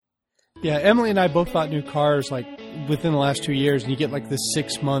Yeah, Emily and I both bought new cars like within the last 2 years, and you get like this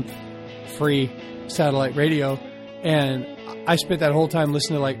 6-month free satellite radio. And I spent that whole time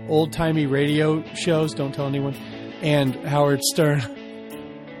listening to like old-timey radio shows, don't tell anyone, and Howard Stern.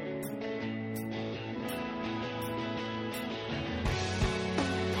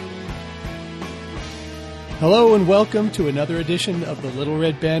 Hello and welcome to another edition of the Little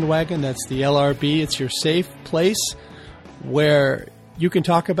Red Bandwagon. That's the LRB. It's your safe place where you can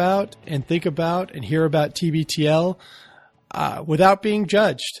talk about and think about and hear about TBTL without being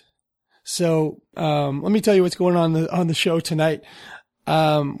judged. So let me tell you what's going on the show tonight.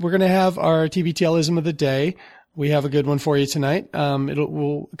 We're going to have our TBTLism of the day. We have a good one for you tonight.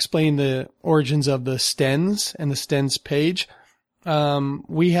 We'll explain the origins of the Stens and the Stens page.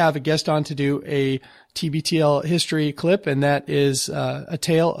 We have a guest on to do a TBTL history clip, and that is a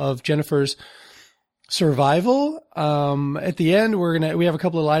tale of Jennifer's survival. At the end, we have a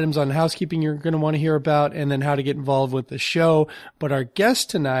couple of items on housekeeping you're going to want to hear about, and then how to get involved with the show. But our guest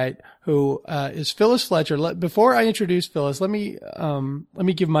tonight, who is Phyllis Fletcher. Before I introduce Phyllis, let me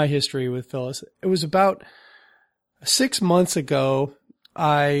give my history with Phyllis. It was about 6 months ago.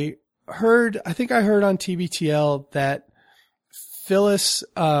 I think I heard on TBTL that Phyllis,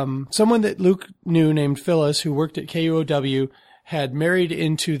 someone that Luke knew named Phyllis, who worked at KUOW, had married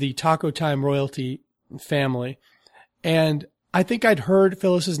into the Taco Time royalty family. And I think I'd heard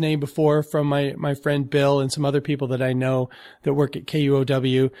Phyllis's name before from my friend Bill and some other people that I know that work at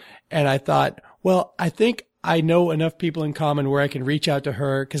KUOW. And I thought, well, I think I know enough people in common where I can reach out to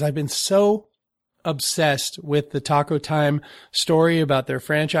her, because I've been so obsessed with the Taco Time story about their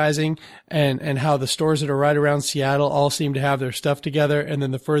franchising and how the stores that are right around Seattle all seem to have their stuff together. And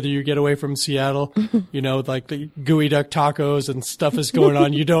then the further you get away from Seattle, you know, like the gooey duck tacos and stuff is going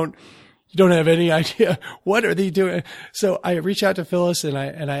on. You don't have any idea what are they doing. So I reached out to Phyllis and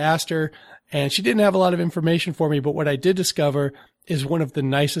I asked her, and she didn't have a lot of information for me, but what I did discover is one of the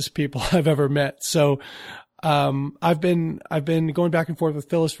nicest people I've ever met. So I've been going back and forth with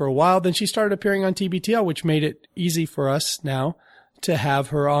Phyllis for a while. Then she started appearing on TBTL, which made it easy for us now to have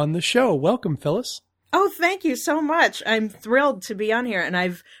her on the show. Welcome, Phyllis. Oh, thank you so much. I'm thrilled to be on here, and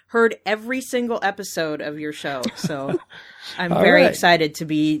I've heard every single episode of your show. So I'm very excited to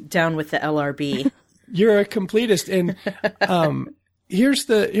be down with the LRB. You're a completist. And here's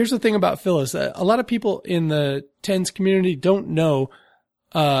the thing about Phyllis. A lot of people in the TENS community don't know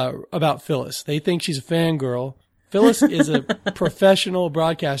about Phyllis. They think she's a fangirl. Phyllis is a professional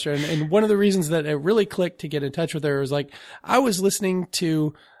broadcaster. And one of the reasons that it really clicked to get in touch with her was like, I was listening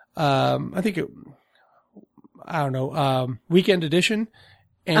to, Weekend Edition.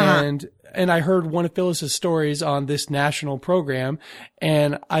 And I heard one of Phyllis's stories on this national program.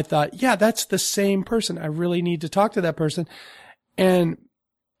 And I thought, yeah, that's the same person. I really need to talk to that person. And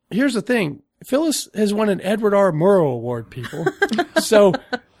here's the thing. Phyllis has won an Edward R. Murrow Award, people. So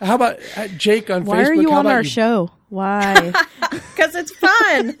how about Jake on Facebook? Why are you on our show? Why? Because it's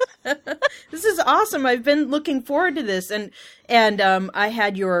fun. This is awesome. I've been looking forward to this. And I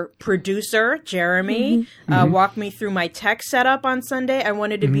had your producer, Jeremy, walk me through my tech setup on Sunday. I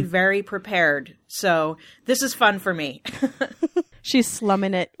wanted to be very prepared. So this is fun for me. She's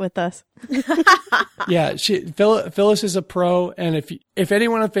slumming it with us. Yeah, Phyllis is a pro. And if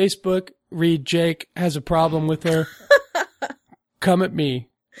anyone on Facebook, read Jake, has a problem with her, come at me.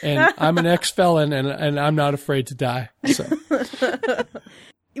 And I'm an ex-felon and I'm not afraid to die. So.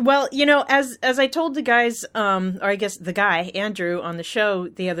 Well, you know, as I told the guys, or I guess the guy, Andrew, on the show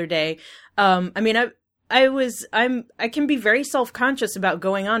the other day, I can be very self-conscious about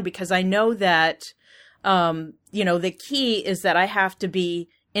going on, because I know that, the key is that I have to be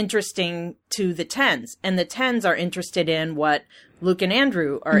interesting to the TENS, and the TENS are interested in what Luke and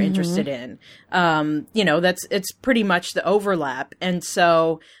Andrew are interested in. It's pretty much the overlap. And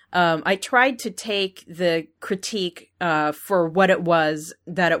so, I tried to take the critique, for what it was,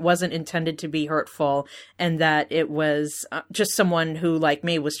 that it wasn't intended to be hurtful, and that it was just someone who, like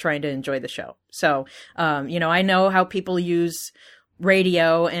me, was trying to enjoy the show. So, I know how people use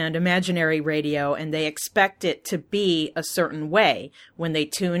radio and imaginary radio, and they expect it to be a certain way when they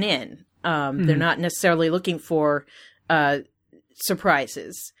tune in. They're not necessarily looking for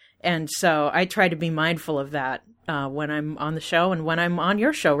surprises. And so I try to be mindful of that when I'm on the show and when I'm on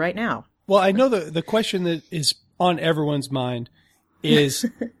your show right now. Well, I know the question that is on everyone's mind is,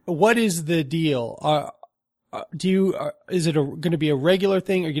 what is the deal? Is it going to be a regular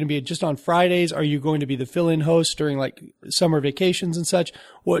thing? Are you going to be just on Fridays? Are you going to be the fill-in host during like summer vacations and such?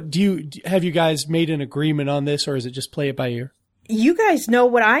 Have you guys made an agreement on this, or is it just play it by ear? You guys know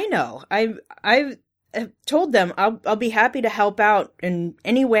what I know. told them I'll be happy to help out in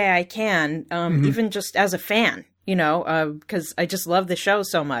any way I can, even just as a fan, because I just love the show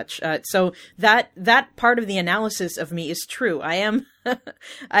so much. So that part of the analysis of me is true. I am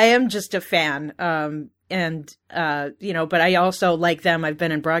I am just a fan. But I also, like them, I've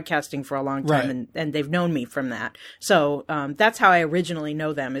been in broadcasting for a long time, Right. and they've known me from that. So that's how I originally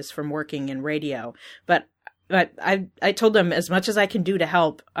know them, is from working in radio. But I told them, as much as I can do to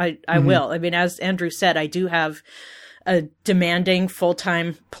help, I will. I mean, as Andrew said, I do have a demanding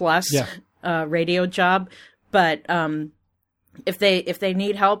full-time plus radio job. But if they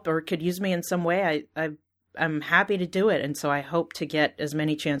need help or could use me in some way, I'm happy to do it. And so I hope to get as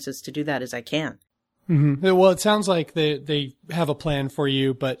many chances to do that as I can. Mm-hmm. Well, it sounds like they have a plan for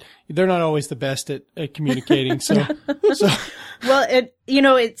you, but they're not always the best at communicating. So Well,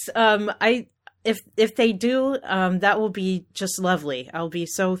 it's if they do, that will be just lovely. I'll be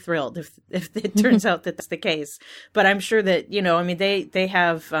so thrilled if it turns out that that's the case. But I'm sure that they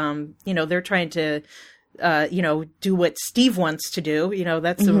have they're trying to do what Steve wants to do.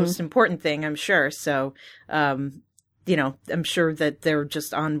 That's the most important thing, I'm sure. So I'm sure that they're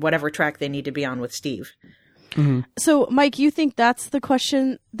just on whatever track they need to be on with Steve. Mm-hmm. So, Mike, you think that's the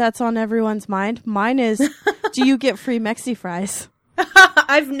question that's on everyone's mind? Mine is, do you get free Mexi fries?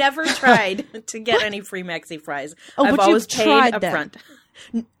 I've never tried to get any free Mexi fries. Oh, I've but always you've paid tried up them. front.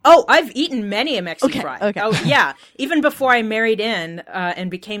 Oh, I've eaten many a Mexi fry. Okay. Oh, yeah. Even before I married in and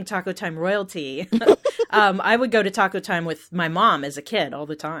became Taco Time royalty, I would go to Taco Time with my mom as a kid all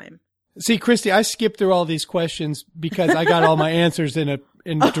the time. See, Christy, I skipped through all these questions because I got all my answers in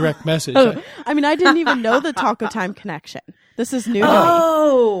direct message. I mean, I didn't even know the Taco Time connection. This is new to me.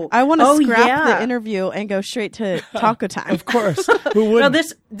 Oh, I want to scrap yeah. the interview and go straight to Taco Time. Of course. Who Well,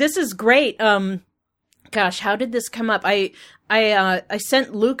 wouldn't? this is great. Gosh, how did this come up? I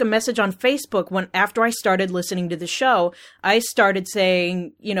sent Luke a message on Facebook after I started listening to the show. I started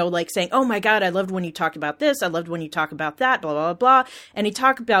saying, oh my God, I loved when you talked about this. I loved when you talk about that, blah, blah, blah. And he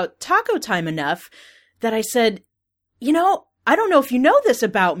talked about Taco Time enough that I said, I don't know if you know this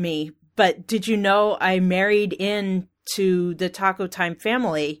about me, but did you know I married into the Taco Time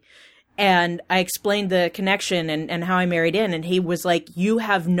family? And I explained the connection and how I married in. And he was like, you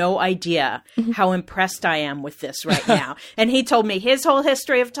have no idea how impressed I am with this right now. And he told me his whole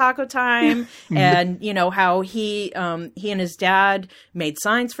history of Taco Time and, how he and his dad made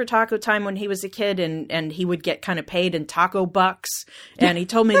signs for Taco Time when he was a kid and he would get kind of paid in taco bucks. And he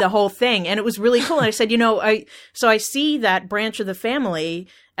told me the whole thing. And it was really cool. And I said, so I see that branch of the family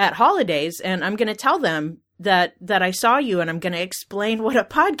at holidays and I'm going to tell them that I saw you and I'm going to explain what a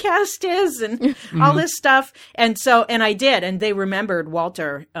podcast is and all this stuff. And I did. And they remembered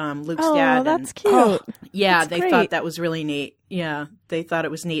Walter, Luke's dad. Oh, that's cute. Yeah, That's they great. thought that was really neat. Yeah, they thought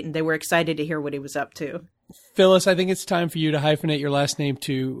it was neat and they were excited to hear what he was up to. Phyllis, I think it's time for you to hyphenate your last name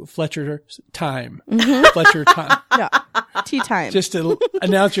to Fletcher Time. Fletcher Time. Yeah. Tea time. Just to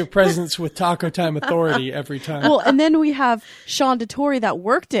announce your presence with Taco Time Authority every time. Well, and then we have Sean DeTore that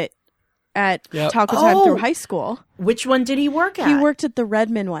worked at Yep. Taco Time Oh. through high school. Which one did he work at? He worked at the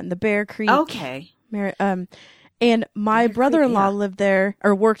Redmond one, the Bear Creek. Okay. And my brother-in-law yeah. lived there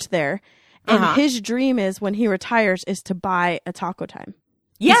or worked there. And Uh-huh. his dream is when he retires is to buy a Taco Time.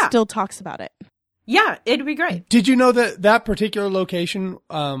 He Yeah. still talks about it. Yeah, it'd be great. Did you know that particular location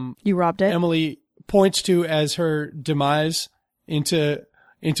You robbed it? Emily points to as her demise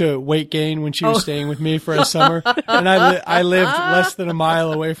into weight gain when she was staying with me for a summer, and I lived less than a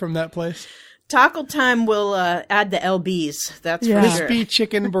mile away from that place. Taco Time will add the LBs. That's Yeah. for sure. Crispy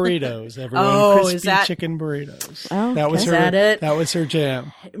chicken burritos, everyone. Oh, Crispy is that- chicken burritos. Oh, that was okay. her. Is that it? That was her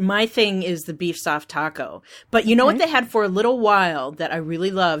jam. My thing is the beef soft taco. But you know what they had for a little while that I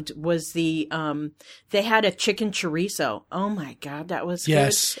really loved was they had a chicken chorizo. Oh my God, that was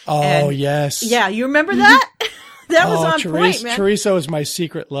Yes. good. Oh, And- yes. Yeah, you remember that? That was on chorizo, point, man. Chorizo is my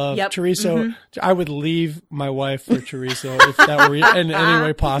secret love. Yep. Chorizo, I would leave my wife for chorizo if that were in any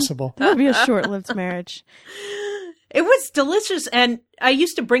way possible. That would be a short-lived marriage. It was delicious. And I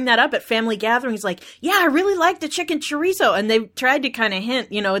used to bring that up at family gatherings, like, yeah, I really like the chicken chorizo. And they tried to kind of hint,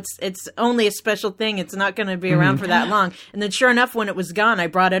 it's only a special thing. It's not going to be around for that long. And then sure enough, when it was gone, I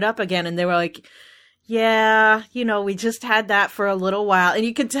brought it up again and they were like, yeah, we just had that for a little while. And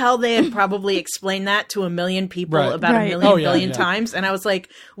you could tell they had probably explained that to a million people Right. about Right. a million Oh, yeah, billion yeah. times. And I was like,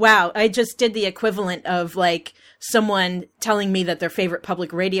 wow, I just did the equivalent of like someone telling me that their favorite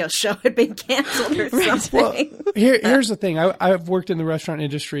public radio show had been canceled or something. Well, here's the thing. I've worked in the restaurant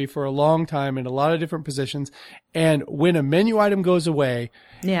industry for a long time in a lot of different positions. And when a menu item goes away,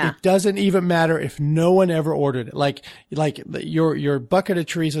 it doesn't even matter if no one ever ordered it. Like your bucket of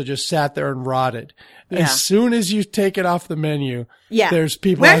chorizo just sat there and rotted. Yeah. As soon as you take it off the menu, there's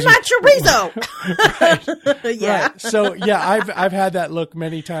people. Where's my chorizo? Right. Yeah. Right. So I've had that look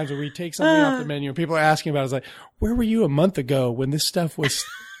many times where we take something off the menu and people are asking about it. It's like, where were you a month ago when this stuff was,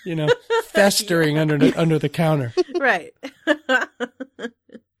 festering under the counter? Right.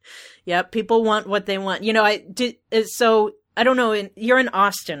 Yeah. People want what they want. So I don't know. You're in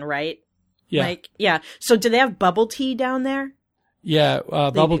Austin, right? Yeah. So do they have bubble tea down there? Yeah,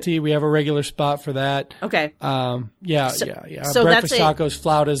 bubble tea. We have a regular spot for that. Okay. Yeah. So breakfast tacos,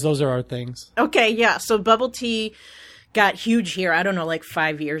 flautas, those are our things. Okay, yeah. So bubble tea got huge here. I don't know, like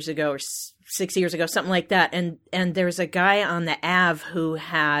 5 years ago or 6 years ago, something like that. And there's a guy on the Ave who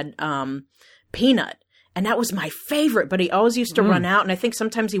had peanut, and that was my favorite. But he always used to run out, and I think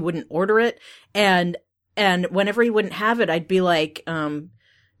sometimes he wouldn't order it. And whenever he wouldn't have it, I'd be like,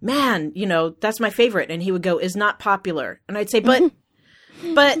 man, that's my favorite. And he would go, is not popular. And I'd say, but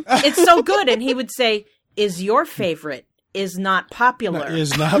it's so good. And he would say, is your favorite is not popular. No,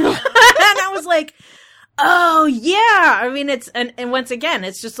 is not. And I was like, oh yeah. I mean, and once again,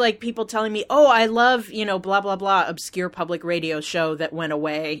 it's just like people telling me, oh, I love, blah, blah, blah, obscure public radio show that went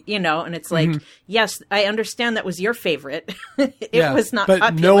away, and it's like, yes, I understand that was your favorite. It was not but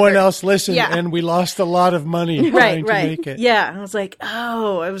popular. No one else listened and we lost a lot of money trying to make it. Yeah. And I was like,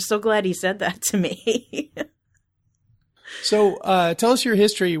 oh, I was so glad he said that to me. So, tell us your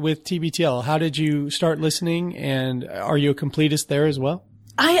history with TBTL. How did you start listening, and are you a completist there as well?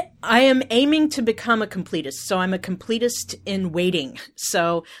 I am aiming to become a completist. So I'm a completist in waiting.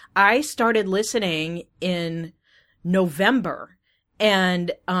 So I started listening in November,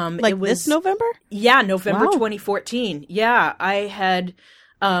 and it was this November? Yeah, November 2014. Wow. Yeah, I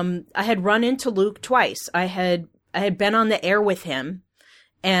had run into Luke twice. I had been on the air with him.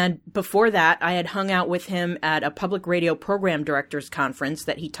 And before that, I had hung out with him at a public radio program directors conference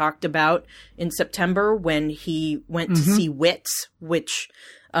that he talked about in September when he went to see Wits, which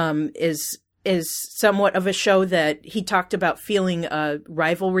is somewhat of a show that he talked about feeling a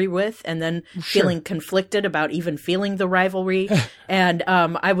rivalry with, and then feeling conflicted about even feeling the rivalry. And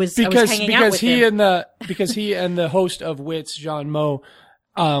I was hanging out with him because he and the host of Wits, John Moe,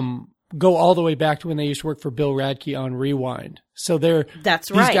 go all the way back to when they used to work for Bill Radke on Rewind. So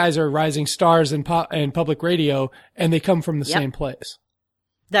these guys are rising stars in public radio, and they come from the same place.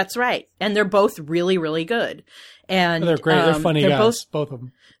 That's right. And they're both really, really good. And they're great. They're funny guys, both of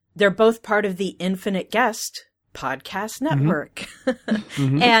them. They're both part of the Infinite Guest podcast network.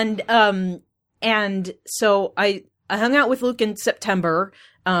 And so I hung out with Luke in September,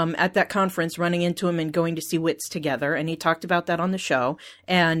 at that conference, running into him and going to see Wits together. And he talked about that on the show.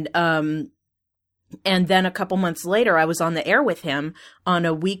 And then a couple months later, I was on the air with him on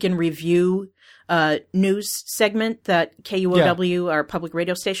a Week in Review news segment that KUOW, our public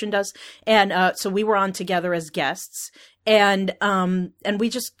radio station, does. And so we were on together as guests. And we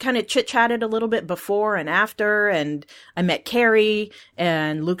just kind of chit-chatted a little bit before and after. And I met Carrie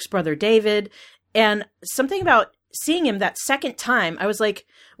and Luke's brother David. And something about seeing him that second time, I was like,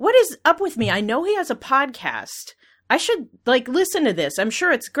 what is up with me? I know he has a podcast. I should listen to this. I'm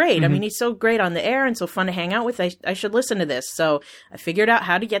sure it's great. I mean, he's so great on the air and so fun to hang out with. I should listen to this. So I figured out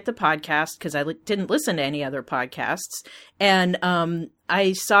how to get the podcast because I didn't listen to any other podcasts. And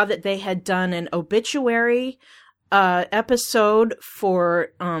I saw that they had done an obituary episode for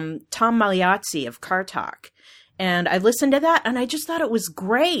Tom Magliazzi of Car Talk. And I listened to that and I just thought it was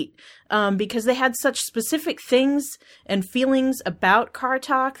great because they had such specific things and feelings about Car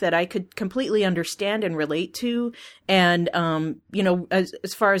Talk that I could completely understand and relate to. And,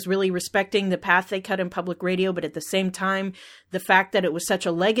 as far as really respecting the path they cut in public radio, but at the same time, the fact that it was such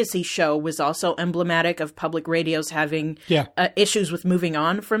a legacy show was also emblematic of public radios having issues with moving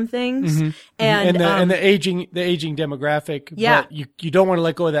on from things. And the aging demographic. Yeah. But you don't want to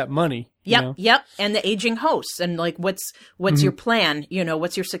let go of that money. Yep. And the aging hosts and what's your plan?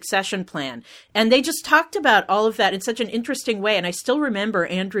 What's your succession plan? And they just talked about all of that in such an interesting way. And I still remember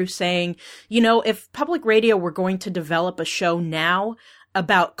Andrew saying, if public radio were going to develop a show now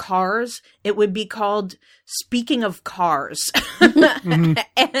about cars, it would be called Speaking of Cars.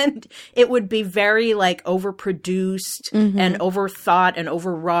 And it would be very overproduced and overthought and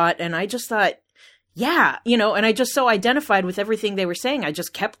overwrought. And I just thought, yeah, and I just so identified with everything they were saying. I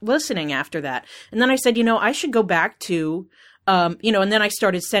just kept listening after that. And then I said, I should go back to and then I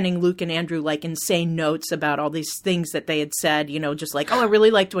started sending Luke and Andrew like insane notes about all these things that they had said, just like, oh, I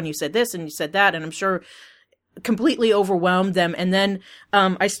really liked when you said this and you said that. And I'm sure completely overwhelmed them. And then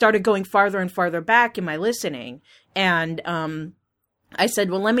I started going farther and farther back in my listening. And I said,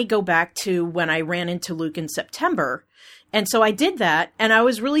 well, let me go back to when I ran into Luke in September. And so I did that, and I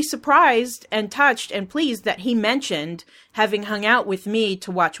was really surprised and touched and pleased that he mentioned having hung out with me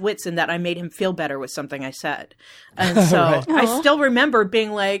to watch Wits and that I made him feel better with something I said. And so Right. I still remember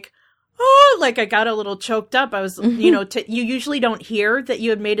being like, oh, like I got a little choked up. I was, you usually don't hear that you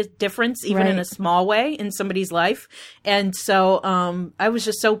had made a difference, even in Right. a small way in somebody's life. And so I was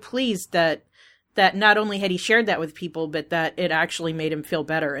just so pleased that not only had he shared that with people, but that it actually made him feel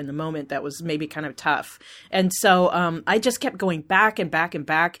better in the moment that was maybe kind of tough. And so I just kept going back and back and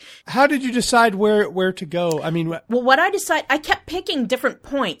back. How did you decide where to go? I mean, Well, what I kept picking different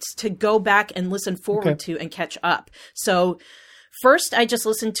points to go back and listen forward to and catch up. So first, I just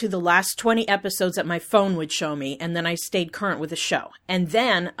listened to the last 20 episodes that my phone would show me, and then I stayed current with the show. And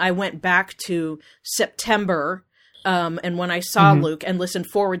then I went back to September and when I saw Luke, and listened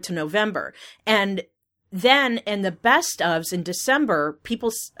forward to November. And then in the best ofs in December,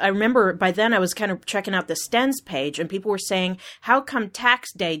 I remember by then I was kind of checking out the Stens page, and people were saying, how come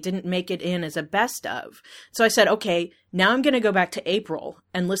Tax Day didn't make it in as a best of? So I said, okay, now I'm going to go back to April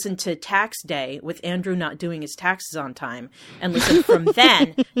and listen to Tax Day with Andrew not doing his taxes on time, and listen from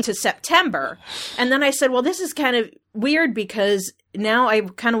then to September. And then I said, well, this is kind of weird because now I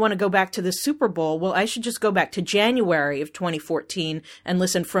kind of want to go back to the Super Bowl. Well, I should just go back to January of 2014 and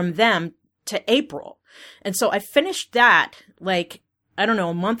listen from them to April. And so I finished that like, I don't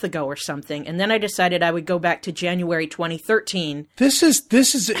know, a month ago or something. And then I decided I would go back to January 2013. this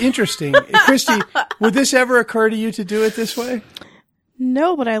is interesting. Christy, would this ever occur to you to do it this way?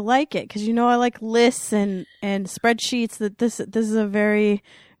 No, but I like it because I like lists and spreadsheets. That this is a very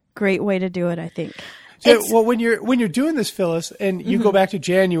great way to do it, I think. So, well, when you're doing this, Phyllis, and you go back to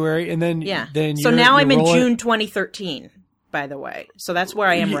January, and then then so you're, now you're I'm in rolling- June 2013, by the way. So that's where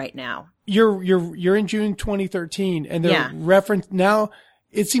I am right now. You're in June 2013, and they're reference now.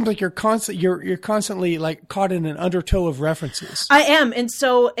 It seems like you're constantly like caught in an undertow of references. I am, and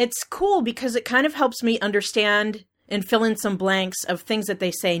so it's cool because it kind of helps me understand and fill in some blanks of things that they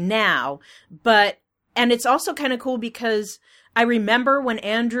say now. And it's also kind of cool because I remember when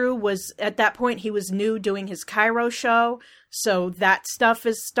Andrew was, at that point, he was new doing his Cairo show. So that stuff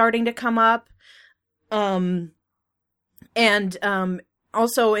is starting to come up.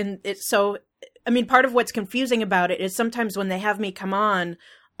 Also part of what's confusing about it is sometimes when they have me come on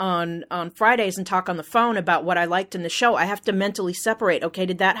Fridays and talk on the phone about what I liked in the show, I have to mentally separate. Okay,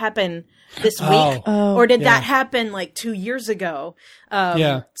 did that happen this week? Or did that happen like 2 years ago?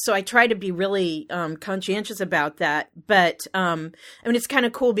 So I try to be really conscientious about that. But it's kind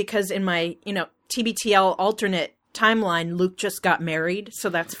of cool because in my TBTL alternate timeline, Luke just got married, so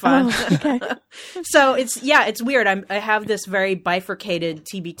that's fun. Okay. So it's weird. I have this very bifurcated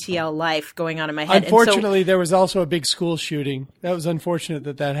TBTL life going on in my head. Unfortunately, there was also a big school shooting. That was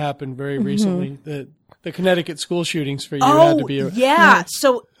unfortunate that happened very recently. The Connecticut school shootings for you had to be.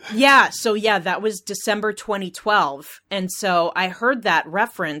 So that was December 2012, and so I heard that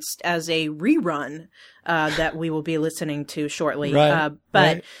referenced as a rerun that we will be listening to shortly. Right.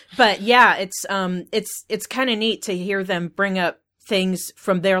 But yeah, it's kind of neat to hear them bring up things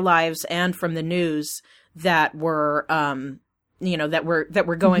from their lives and from the news that were that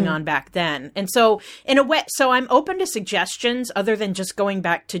were going on back then. And so in a way, so I'm open to suggestions other than just going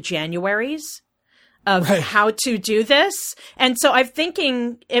back to January's of how to do this. And so I'm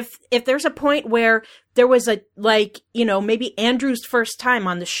thinking if there's a point where there was maybe Andrew's first time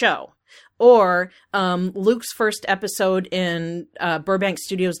on the show, or Luke's first episode in Burbank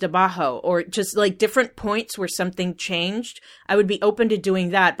Studios de Bajo, or just like different points where something changed, I would be open to doing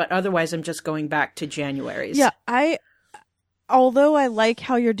that. But otherwise, I'm just going back to January's. Yeah, although I like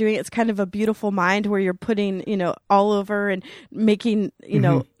how you're doing it, it's kind of a beautiful mind where you're putting, all over and making,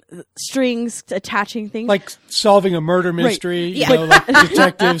 strings, attaching things. Like solving a murder mystery, Right. like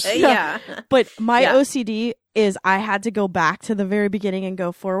detectives. Yeah. But my OCD is I had to go back to the very beginning and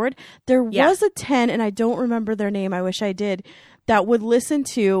go forward. There was a 10, and I don't remember their name. I wish I did. That would listen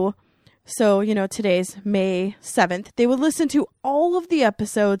to, so, today's May 7th. They would listen to all of the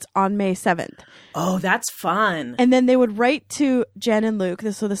episodes on May 7th. Oh, that's fun. And then they would write to Jen and Luke,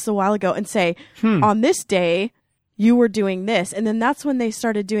 this was a while ago, and say, on this day, you were doing this. And then that's when they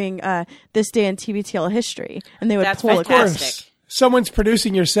started doing This Day in TBTL History. And they would That's pull it. fantastic. Someone's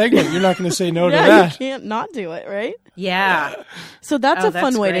producing your segment. You're not going to say no to Yeah, that. you can't not do it, right? Yeah. So that's a that's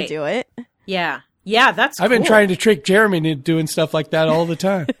fun way great. to do it. Yeah. Yeah, that's I've been trying to trick Jeremy into doing stuff like that all the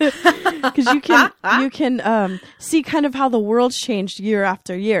time. Because you can see kind of how the world's changed year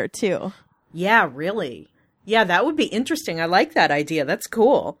after year too. Yeah, really. Yeah, that would be interesting. I like that idea. That's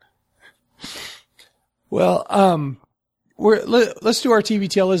cool. Well, let's do our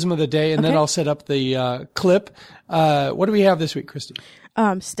TBTLism of the day, and then I'll set up the clip. What do we have this week, Christy?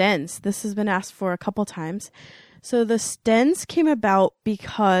 Stens. This has been asked for a couple times. So the Stens came about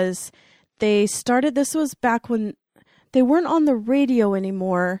because they started, this was back when they weren't on the radio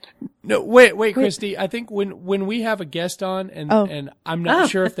anymore. No, wait, Christy. I think when we have a guest on and I'm not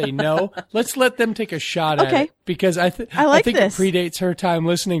sure if they know, let's let them take a shot at it, because I think this. It predates her time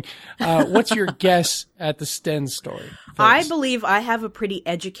listening. What's your guess at the Stens story? I believe I have a pretty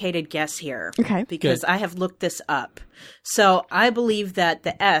educated guess here. Okay. Because I have looked this up. So I believe that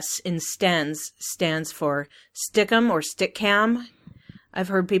the S in Stens stands for Stickum or Stickcam. I've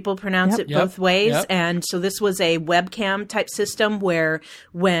heard people pronounce it both ways. Yep. And so this was a webcam type system where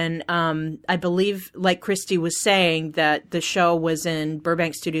when I believe, like Christy was saying, that the show was in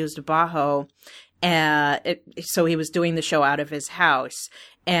Burbank Studios de Bajo. So he was doing the show out of his house.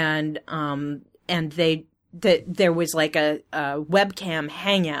 And there was like a webcam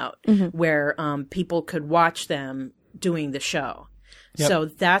hangout where people could watch them doing the show. Yep. So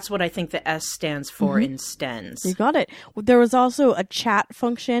that's what I think the S stands for in Stens. You got it. There was also a chat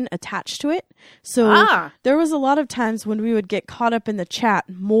function attached to it. So there was a lot of times when we would get caught up in the chat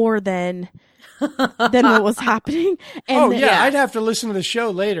more than what was happening. And I'd have to listen to the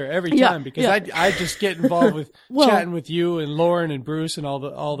show later every time because I just get involved with chatting with you and Lauren and Bruce and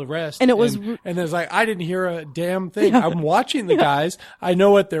all the rest. And it was and it's like I didn't hear a damn thing. I'm watching the guys. I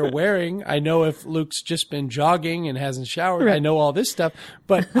know what they're wearing. I know if Luke's just been jogging and hasn't showered. Right. I know all this stuff,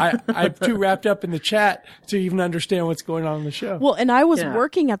 but I'm too wrapped up in the chat to even understand what's going on in the show. Well, and I was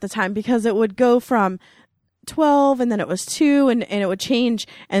working at the time because it would go from 12 and then it was 2 and it would change,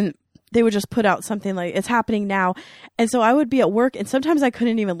 and they would just put out something like, it's happening now. And so I would be at work and sometimes I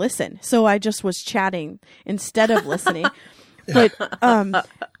couldn't even listen. So I just was chatting instead of listening. But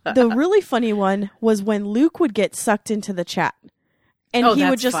the really funny one was when Luke would get sucked into the chat. And he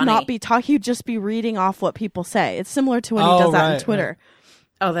would just not be talking. He'd just be reading off what people say. It's similar to when he does that on Twitter.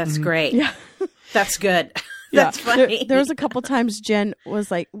 Right. Oh, that's great. Yeah. That's good. That's funny. There was a couple times Jen was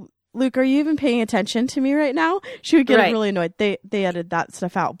like, Luke, are you even paying attention to me right now? She would get really annoyed. They edited that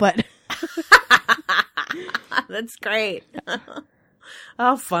stuff out, but that's great.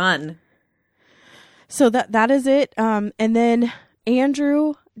 Oh, fun. So that is it. And then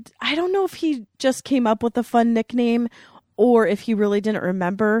Andrew, I don't know if he just came up with a fun nickname or if he really didn't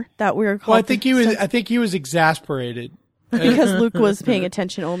remember that we were called. Well, I think he was exasperated because Luke was paying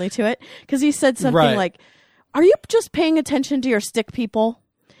attention only to it. Because he said something like, "Are you just paying attention to your stick people?"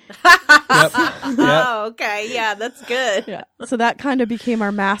 Yep. Oh, okay. Yeah, that's good. Yeah. So that kind of became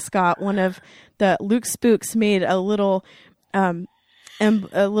our mascot. One of the Luke Spooks made a little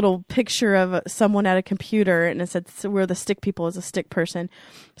picture of someone at a computer, and it said we're the stick people as a stick person.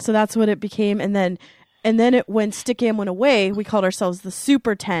 So that's what it became. And then when Stickam went away, we called ourselves the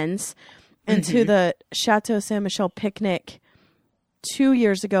Super Tens. And to the Chateau Saint Michel picnic 2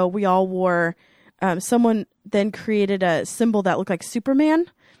 years ago, we all wore. Someone then created a symbol that looked like Superman.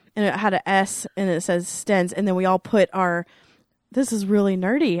 And it had an S and it says Stens. And then we all put this is really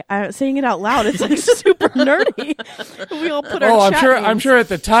nerdy. I'm saying it out loud. It's like super nerdy. We all put our chat names. I'm sure at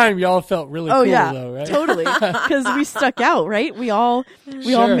the time y'all felt really cool though, right? Totally. Because we stuck out, right? We all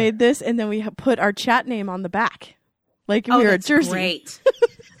made this and then we put our chat name on the back. Like we were a jersey. Great.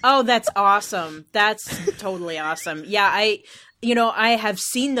 Oh, that's awesome. That's totally awesome. Yeah, I have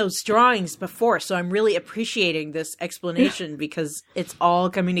seen those drawings before, so I'm really appreciating this explanation because it's all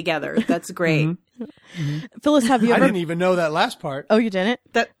coming together. That's great. Mm-hmm. Phyllis, have you ever... I didn't even know that last part. Oh, you didn't?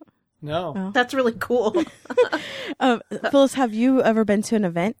 No. Oh. That's really cool. Phyllis, have you ever been to an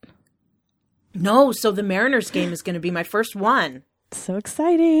event? No, so the Mariners game is going to be my first one. So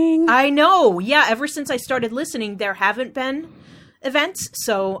exciting. I know. Yeah, ever since I started listening, there haven't been events,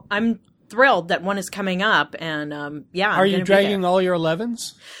 so I'm thrilled that one is coming up, and Are you dragging all your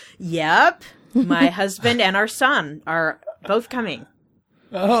 11s? Yep. My husband and our son are both coming.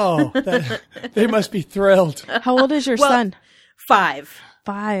 Oh, they must be thrilled. How old is your son? 5.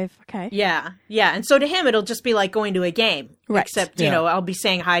 5. Okay. Yeah. And so to him, it'll just be like going to a game. Right. Except, I'll be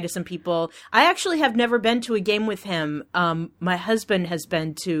saying hi to some people. I actually have never been to a game with him. My husband has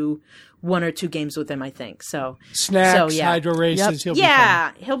been to 1 or 2 games with him, I think. So snacks, hydro races.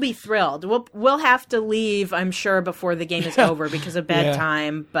 Yep. He'll be thrilled. We'll have to leave, I'm sure, before the game is over because of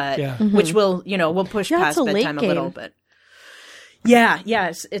bedtime, but which we'll push past bedtime a little bit. Yeah.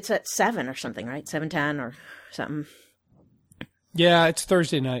 It's at 7 or something, right? 7:10 or something. Yeah, it's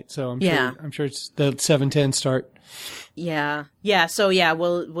Thursday night, so I'm sure it's the 7:10 start. Yeah. So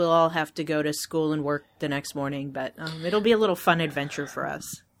we'll all have to go to school and work the next morning, but it'll be a little fun adventure for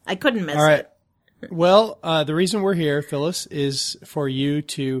us. I couldn't miss it. Well, the reason we're here, Phyllis, is for you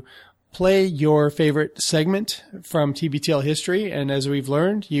to play your favorite segment from TBTL history. And as we've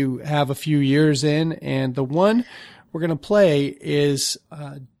learned, you have a few years in, and the one we're going to play is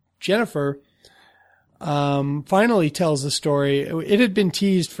Jennifer finally tells the story. It had been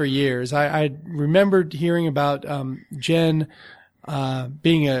teased for years. I remembered hearing about Jen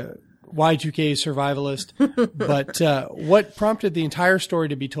being a Y2K survivalist, but what prompted the entire story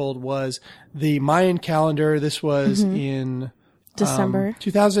to be told was the Mayan calendar. This was in December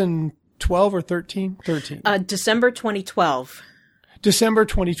 2012 or 13? December 2012. December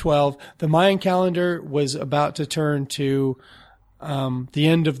 2012. The Mayan calendar was about to turn to the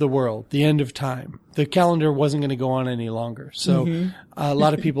end of the world, the end of time. The calendar wasn't going to go on any longer. So a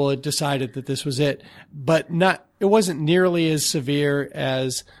lot of people had decided that this was it, but it wasn't nearly as severe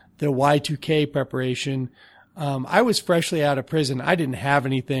as the Y2K preparation. I was freshly out of prison. I didn't have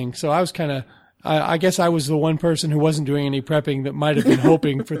anything. So I was I guess I was the one person who wasn't doing any prepping that might have been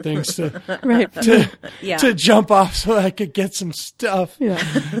hoping for things to jump off so I could get some stuff. Yeah.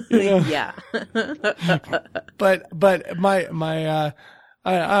 Yeah. But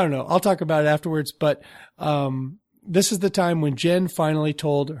I don't know. I'll talk about it afterwards. But, this is the time when Jen finally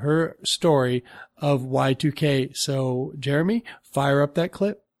told her story of Y2K. So Jeremy, fire up that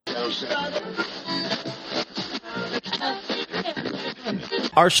clip.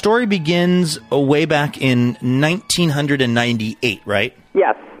 Our story begins way back in 1998, right?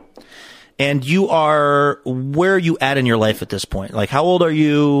 Yes. And where are you at in your life at this point? Like, how old are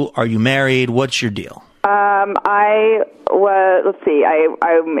you? Are you married? What's your deal? I'm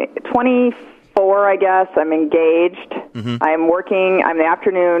 24, I guess. I'm engaged. I'm working. I'm the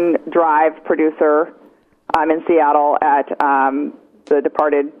afternoon drive producer. I'm in Seattle at the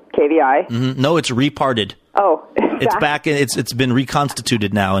departed KVI. No, it's reparted. Oh, it's back. It's been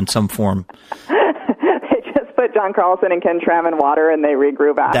reconstituted now in some form. They just put John Carlson and Ken Tram in water, and they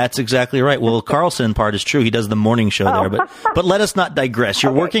regrew back. That's exactly right. Well, Carlson part is true. He does the morning show there, but let us not digress.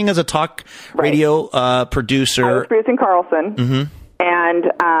 You're working as a talk radio producer. I was producing Carlson, and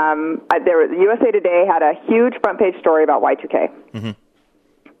the USA Today had a huge front page story about Y2K.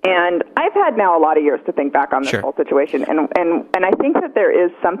 And I've had now a lot of years to think back on this whole situation, and I think that there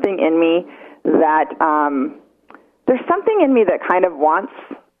is something in me that there's something in me that kind of wants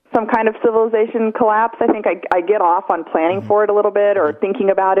some kind of civilization collapse. I think I get off on planning for it a little bit, or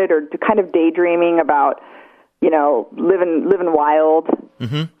thinking about it, or kind of daydreaming about, living wild.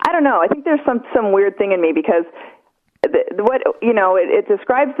 I don't know. I think there's some weird thing in me because it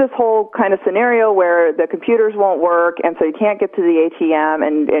describes this whole kind of scenario where the computers won't work, and so you can't get to the ATM,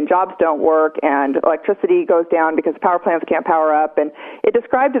 and jobs don't work, and electricity goes down because power plants can't power up, and it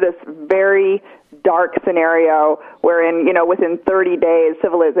described this very dark scenario wherein, within 30 days,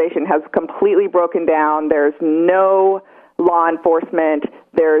 civilization has completely broken down. There's no law enforcement.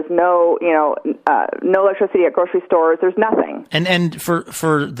 There's no electricity at grocery stores. There's nothing. And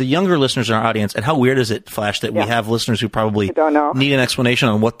for the younger listeners in our audience, and how weird is it, Flash, that we have listeners who probably don't know. Need an explanation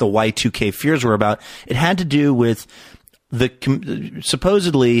on what the Y2K fears were about. It had to do with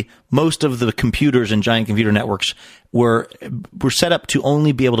supposedly most of the computers and giant computer networks were set up to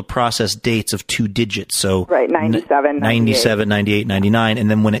only be able to process dates of 2 digits. So 97, 98, 99. And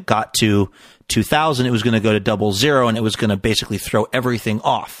then when it got to 2000, it was going to go to 00, and it was going to basically throw everything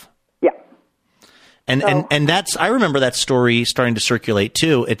off. Yeah. And that's, I remember that story starting to circulate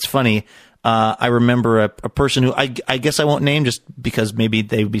too. It's funny. I remember a person who I guess I won't name just because maybe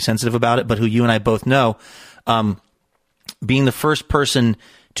they would be sensitive about it, but who you and I both know, being the first person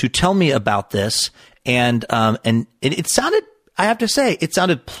to tell me about this. And it sounded, I have to say, it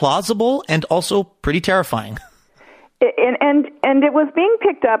sounded plausible and also pretty terrifying. And it was being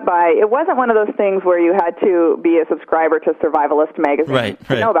picked up by, it wasn't one of those things where you had to be a subscriber to Survivalist magazine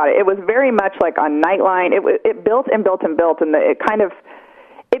to know about it. It was very much like on Nightline. It built and built and built, and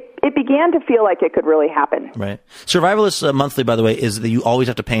it began to feel like it could really happen. Right. Survivalist Monthly, by the way, is that you always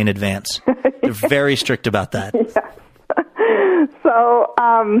have to pay in advance. They're very strict about that. Yes.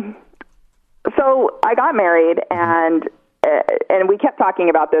 So I got married, and we kept talking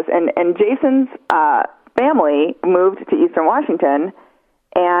about this, and Jason's family moved to Eastern Washington,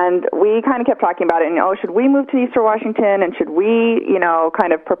 and we kind of kept talking about it, and should we move to Eastern Washington, and should we,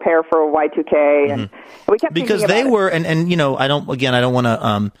 kind of prepare for Y2K, and we kept because they were, and I don't want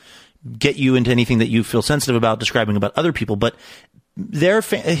to get you into anything that you feel sensitive about describing about other people, but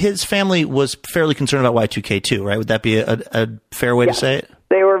his family was fairly concerned about Y2K too, right? Would that be a fair way to say it?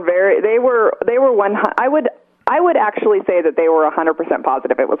 They were I would actually say that they were 100%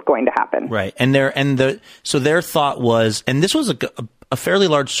 positive it was going to happen. Right. So their thought was, and this was a fairly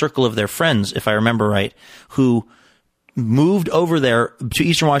large circle of their friends, if I remember right, who moved over there to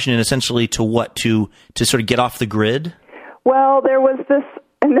Eastern Washington essentially to sort of get off the grid. Well, there was this,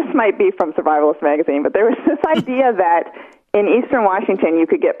 and this might be from Survivalist Magazine, but there was this idea that in Eastern Washington you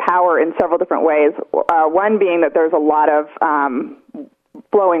could get power in several different ways. One being that there's a lot of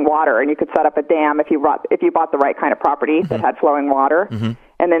flowing water, and you could set up a dam if you bought the right kind of property that had flowing water. Mm-hmm.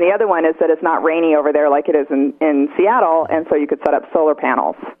 And then the other one is that it's not rainy over there like it is in Seattle, and so you could set up solar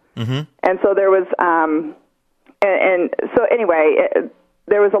panels. Mm-hmm. And so there was,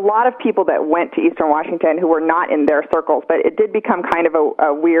 there was a lot of people that went to Eastern Washington who were not in their circles, but it did become kind of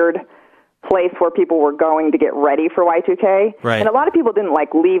a weird place where people were going to get ready for Y2K. Right. And a lot of people didn't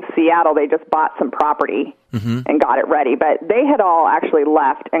leave Seattle. They just bought some property and got it ready. But they had all actually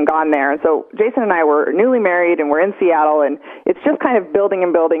left and gone there. And so Jason and I were newly married, and we're in Seattle, and it's just kind of building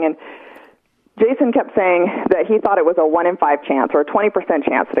and building. And Jason kept saying that he thought it was a 1 in 5 chance or a 20%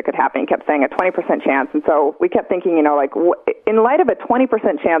 chance that it could happen. He kept saying a 20% chance. And so we kept thinking, in light of a 20%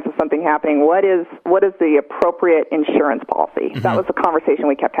 chance of something happening, what is the appropriate insurance policy? Mm-hmm. That was the conversation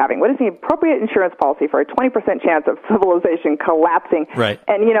we kept having. What is the appropriate insurance policy for a 20% chance of civilization collapsing? Right.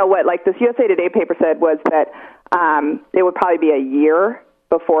 And you know what, this USA Today paper said was that it would probably be a year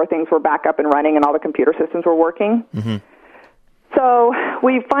before things were back up and running and all the computer systems were working. Mm-hmm. So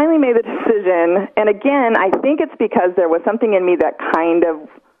we finally made the decision, and again, I think it's because there was something in me that kind of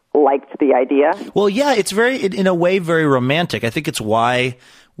liked the idea. Well, yeah, it's in a way, very romantic. I think it's why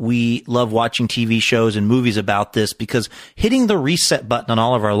we love watching TV shows and movies about this, because hitting the reset button on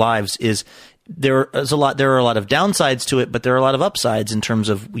all of our lives there are a lot of downsides to it, but there are a lot of upsides in terms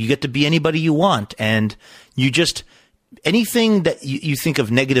of you get to be anybody you want, and you just... anything that you think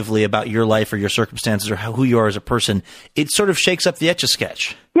of negatively about your life or your circumstances or who you are as a person, it sort of shakes up the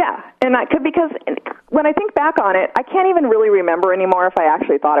Etch-a-Sketch. Yeah, and because when I think back on it, I can't even really remember anymore if I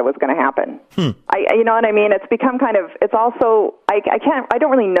actually thought it was going to happen. You know what I mean? It's become kind of, it's also, I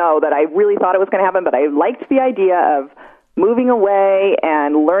don't really know that I really thought it was going to happen, but I liked the idea of moving away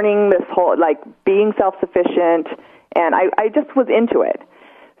and learning this whole, being self-sufficient, and I just was into it.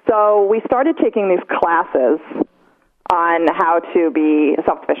 So we started taking these classes on how to be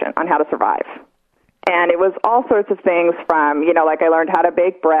self-sufficient, on how to survive. And it was all sorts of things from, I learned how to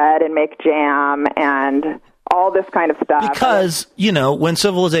bake bread and make jam and all this kind of stuff. Because, when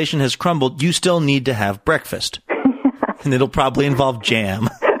civilization has crumbled, you still need to have breakfast. And it'll probably involve jam.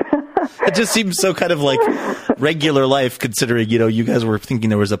 It just seems so kind of like regular life, considering, you guys were thinking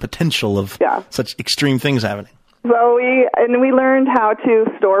there was a potential of such extreme things happening. So we learned how to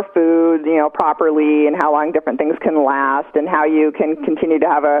store food, properly, and how long different things can last, and how you can continue to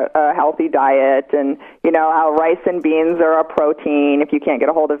have a healthy diet, and how rice and beans are a protein if you can't get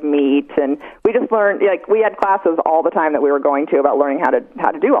a hold of meat. And we just learned, we had classes all the time that we were going to about learning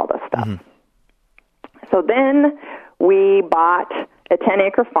how to do all this stuff. Mm-hmm. So then we bought a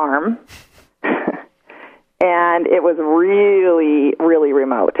 10-acre farm, and it was really, really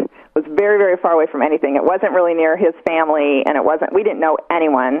remote. It was very, very far away from anything. It wasn't really near his family, and we didn't know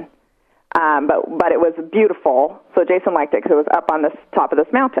anyone, but it was beautiful. So Jason liked it because it was up on the top of this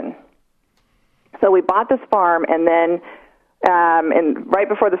mountain. So we bought this farm, and then right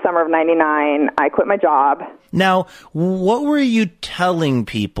before the summer of '99, I quit my job. Now, what were you telling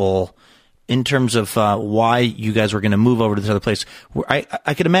people in terms of why you guys were going to move over to this other place?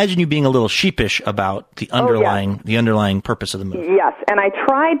 I could imagine you being a little sheepish about the underlying purpose of the move. Yes, and I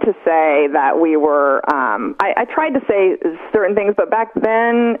tried to say that we were. I tried to say certain things, but back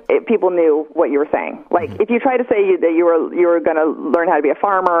then people knew what you were saying. If you tried to say that you were going to learn how to be a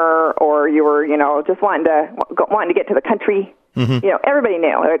farmer, or you were just wanting to get to the country. Mm-hmm. Everybody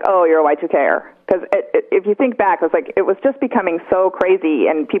knew. Oh, you're a Y2K'er. Because if you think back, it was just becoming so crazy,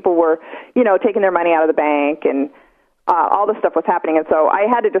 and people were, taking their money out of the bank, and all this stuff was happening. And so I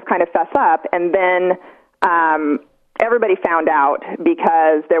had to just kind of fess up, and then everybody found out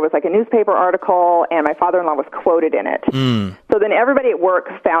because there was a newspaper article, and my father-in-law was quoted in it. Mm. So then everybody at work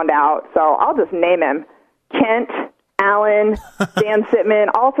found out. So I'll just name him: Kent, Alan, Dan Sitman,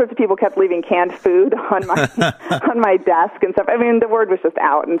 all sorts of people kept leaving canned food on my desk and stuff. I mean, the word was just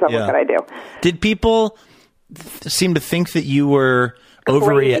out, and so what could I do? Did people seem to think that you were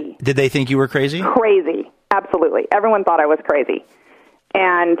overreacting? Did they think you were crazy? Crazy, absolutely. Everyone thought I was crazy.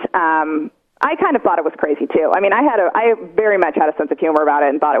 And I kind of thought it was crazy too. I mean, I very much had a sense of humor about it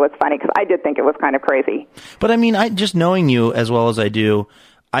and thought it was funny because I did think it was kind of crazy. But I mean, just knowing you as well as I do,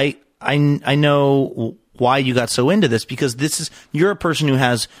 I know why you got so into this, because you're a person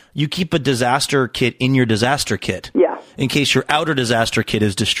you keep a disaster kit in your disaster kit. Yeah. In case your outer disaster kit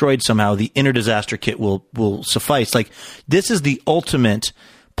is destroyed somehow, the inner disaster kit will suffice. Like, this is the ultimate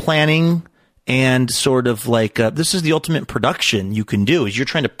planning and sort of like, this is the ultimate production you can do, is you're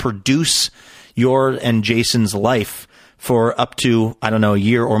trying to produce your and Jason's life for up to, I don't know, a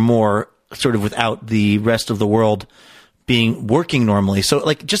year or more, sort of without the rest of the world working normally. So,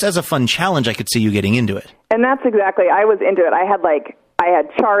 like, just as a fun challenge, I could see you getting into it. And that's exactly, I was into it. I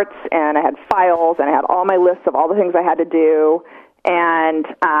had charts and I had files and I had all my lists of all the things I had to do. And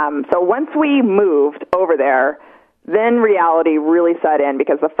so once we moved over there, then reality really set in,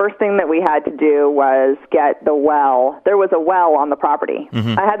 because the first thing that we had to do was get the well. There was a well on the property.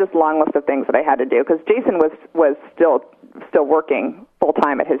 Mm-hmm. I had this long list of things that I had to do because Jason was still working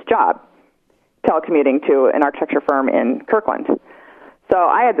full-time at his job, telecommuting to an architecture firm in Kirkland. So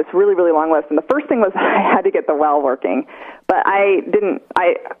I had this really, really long list, and the first thing was I had to get the well working. But I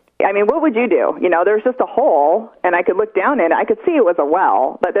mean, what would you do? You know, there's just a hole, and I could look down in it. I could see it was a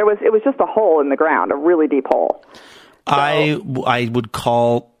well, but it was just a hole in the ground, a really deep hole. So, I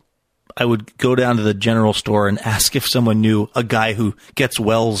would go down to the general store and ask if someone knew a guy who gets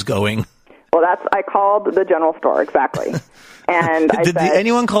wells going. Well, I called the general store, exactly. And Did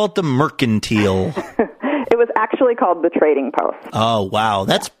anyone call it the Mercantile? It was actually called the Trading Post. Oh, wow.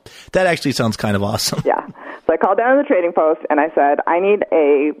 That actually sounds kind of awesome. Yeah. So I called down to the Trading Post and I said, I need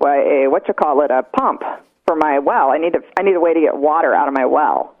a pump for my well. I need a way to get water out of my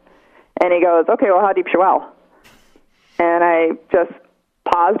well. And he goes, okay, well, how deep's your well? And I just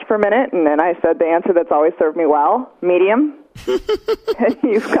paused for a minute, and then I said the answer that's always served me well, medium. And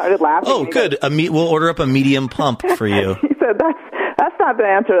he started laughing. Oh, good. We'll order up a medium pump for you. He said, that's not the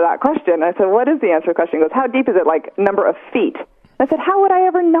answer to that question. I said, what is the answer to the question? He goes, how deep is it, like number of feet? I said, how would I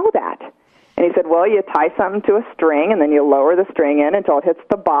ever know that? And he said, well, you tie something to a string, and then you lower the string in until it hits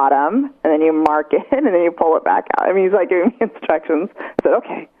the bottom, and then you mark it, and then you pull it back out. I mean, he's like giving me instructions. I said,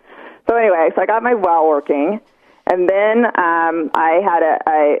 okay. So anyway, I got my well working. And then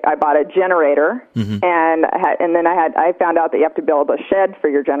I bought a generator, mm-hmm. and then I found out that you have to build a shed for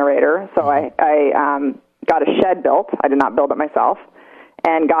your generator. So I got a shed built. I did not build it myself,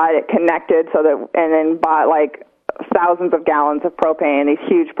 and got it connected and then bought like thousands of gallons of propane, these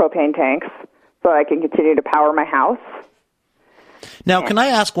huge propane tanks, so I can continue to power my house. Now, can I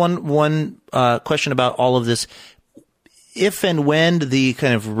ask one question about all of this? If and when the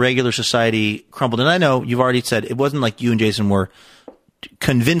kind of regular society crumbled, and I know you've already said it wasn't like you and Jason were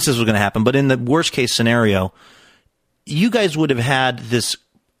convinced this was going to happen, but in the worst case scenario, you guys would have had this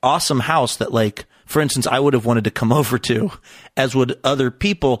awesome house that, like, for instance, I would have wanted to come over to, as would other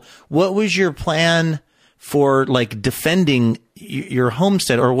people. What was your plan for, like, defending your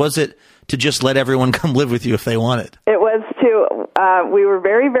homestead, or was it to just let everyone come live with you if they wanted? It was we were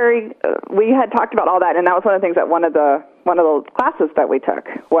very, very, we had talked about all that, and that was one of the things that one of the classes that we took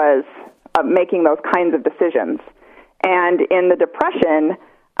was making those kinds of decisions. And in the Depression,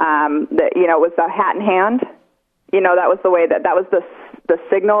 it was the hat in hand. You know, that was the way that was the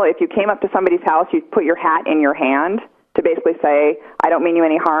signal. If you came up to somebody's house, you put your hat in your hand to basically say, I don't mean you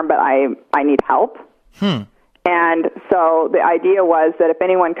any harm, but I need help. And so the idea was that if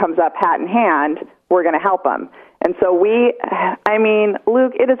anyone comes up hat in hand, we're going to help them. And so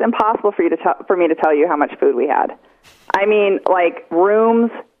Luke, it is impossible for me to tell you how much food we had. I mean, like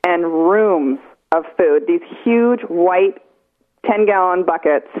rooms and rooms of food, these huge white 10-gallon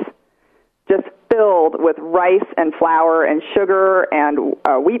buckets just filled with rice and flour and sugar and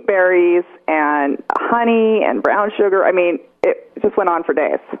wheat berries and honey and brown sugar. I mean, it just went on for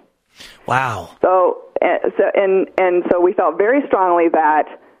days. Wow. So we felt very strongly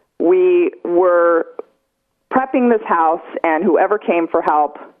that we were prepping this house, and whoever came for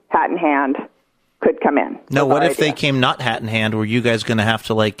help, hat in hand, could come in. No, what if they came not hat in hand? Were you guys going to have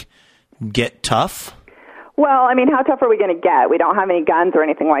to, like, get tough? Well, I mean, how tough are we going to get? We don't have any guns or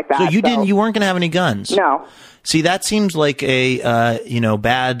anything like that. So you weren't going to have any guns? No. See, that seems like a,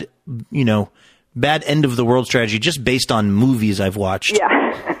 bad end of the world strategy just based on movies I've watched. Yeah.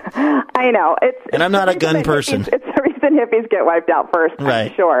 I know. And I'm not a gun person. It's the reason hippies get wiped out first, right.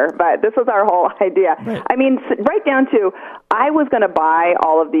 I'm sure. But this was our whole idea. Right. I mean, right down to, I was going to buy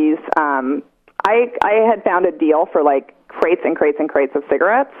all of these, I had found a deal for like crates and crates and crates of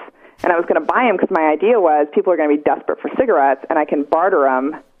cigarettes, and I was going to buy them because my idea was people are going to be desperate for cigarettes, and I can barter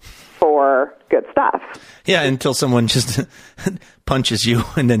them for good stuff. Yeah, until someone just punches you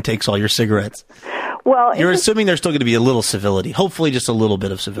and then takes all your cigarettes. Well, you're assuming there's still going to be a little civility. Hopefully just a little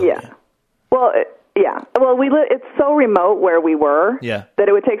bit of civility. Yeah. Well, yeah. Well, it's so remote where we were that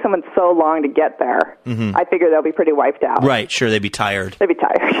it would take someone so long to get there. Mm-hmm. I figure they'll be pretty wiped out. Right, sure, they'd be tired.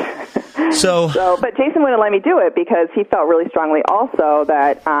 So, but Jason wouldn't let me do it because he felt really strongly also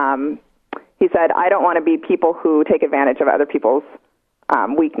that he said, I don't want to be people who take advantage of other people's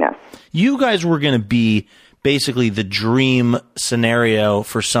weakness. You guys were going to be basically the dream scenario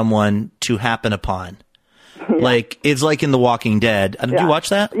for someone to happen upon. Yeah. Like, it's like in The Walking Dead. Did you watch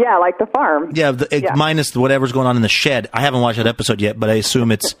that? Yeah, like The Farm. Yeah, minus whatever's going on in the shed. I haven't watched that episode yet, but I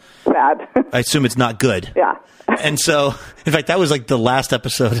assume it's bad. I assume it's not good. Yeah. And so, in fact, that was like the last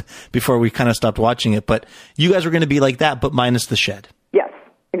episode before we kind of stopped watching it. But you guys were going to be like that, but minus the shed. Yes,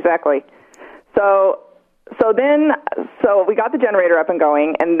 exactly. So we got the generator up and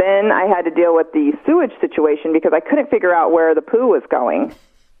going, and then I had to deal with the sewage situation because I couldn't figure out where the poo was going.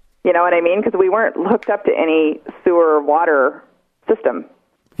 You know what I mean? Because we weren't hooked up to any sewer water system.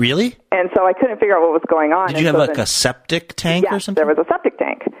 Really? And so I couldn't figure out what was going on. Did you have a septic tank or something? There was a septic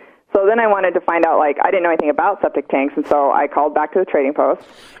tank. So then I wanted to find out, I didn't know anything about septic tanks, and so I called back to the Trading Post.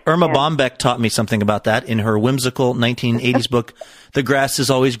 Irma Bombeck taught me something about that in her whimsical 1980s book, The Grass is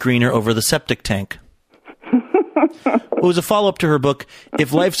Always Greener Over the Septic Tank. It was a follow-up to her book,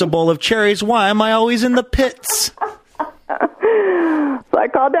 If Life's a Bowl of Cherries, Why Am I Always in the Pits? So I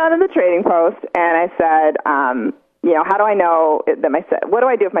called down to the Trading Post, and I said, how do I know that what do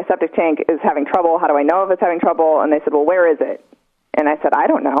I do if my septic tank is having trouble? How do I know if it's having trouble? And they said, well, where is it? And I said, I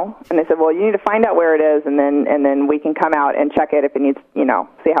don't know. And they said, well, you need to find out where it is, and then we can come out and check it if it needs, see how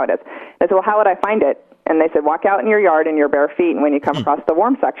it is. And I said, well, how would I find it? And they said, walk out in your yard in your bare feet, and when you come across the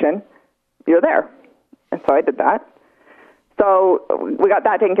warm section, you're there. And so I did that. So we got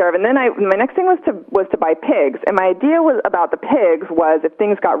that taken care of. And then my next thing was to buy pigs. And my idea about the pigs was if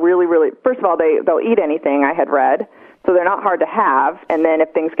things got really, really, first of all, they'll eat anything, I had read, so they're not hard to have. And then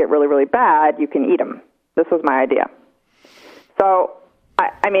if things get really, really bad, you can eat them. This was my idea. So,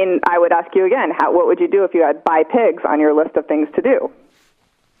 I would ask you again, what would you do if you had buy pigs on your list of things to do?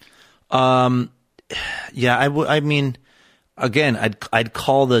 Again, I'd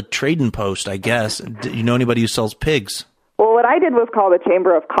call the Trading Post, I guess. Do you know anybody who sells pigs? Well, what I did was call the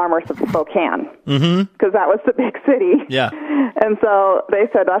Chamber of Commerce of Spokane, because that was the big city. Yeah. And so they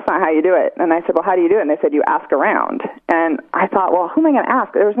said, that's not how you do it. And I said, well, how do you do it? And they said, you ask around. And I thought, well, who am I going to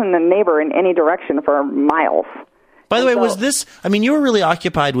ask? There wasn't a neighbor in any direction for miles. By the way, was this, you were really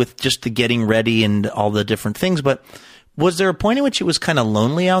occupied with just the getting ready and all the different things, but was there a point in which it was kind of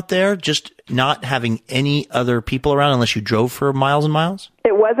lonely out there, just not having any other people around unless you drove for miles and miles?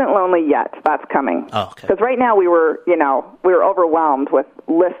 It wasn't lonely yet. That's coming. Oh, okay. Because right now we were overwhelmed with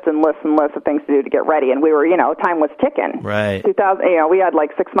lists and lists and lists of things to do to get ready, and we were, time was ticking. Right. We had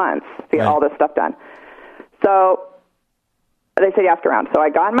 6 months to get all this stuff done. So they said, ask around. So I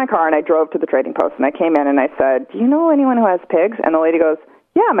got in my car and I drove to the Trading Post, and I came in and I said, do you know anyone who has pigs? And the lady goes,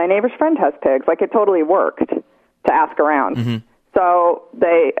 yeah, my neighbor's friend has pigs. It totally worked to ask around. Mm-hmm. So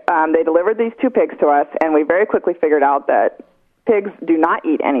they delivered these 2 pigs to us, and we very quickly figured out that pigs do not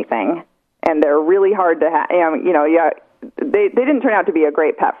eat anything, and they're really hard to have. They didn't turn out to be a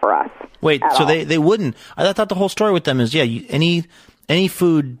great pet for us. Wait, so they wouldn't? I thought the whole story with them is, any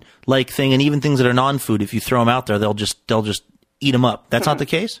food thing, and even things that are non-food, if you throw them out there, they'll just eat them up. That's not the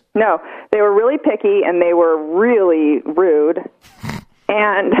case? No, they were really picky, and they were really rude,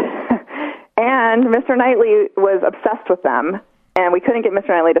 and Mr. Knightley was obsessed with them, and we couldn't get Mr.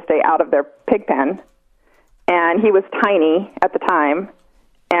 Knightley to stay out of their pig pen, and he was tiny at the time,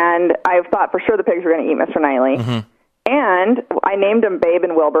 and I thought for sure the pigs were going to eat Mr. Knightley. Mm-hmm. And I named them Babe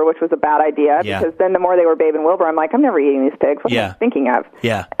and Wilbur, which was a bad idea, because then the more they were Babe and Wilbur, I'm like, I'm never eating these pigs. What am I thinking of?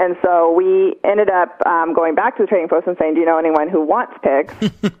 Yeah. And so we ended up going back to the Trading Post and saying, do you know anyone who wants pigs?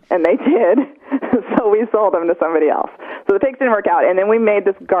 And they did. So we sold them to somebody else. So the pigs didn't work out. And then we made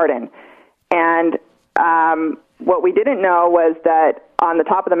this garden. And what we didn't know was that on the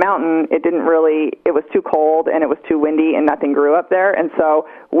top of the mountain, it was too cold and it was too windy and nothing grew up there. And so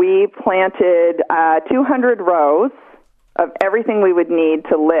we planted 200 rows of everything we would need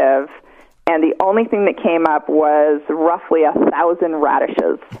to live, and the only thing that came up was roughly 1,000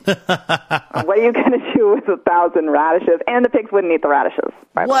 radishes. What are you going to do with 1,000 radishes? And the pigs wouldn't eat the radishes.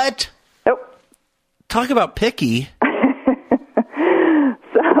 What? Nope. Talk about picky.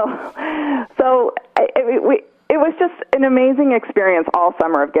 It was just an amazing experience all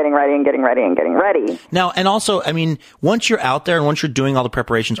summer of getting ready. Now, and also, once you're out there and once you're doing all the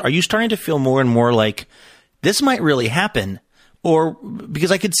preparations, are you starting to feel more and more like this might really happen? or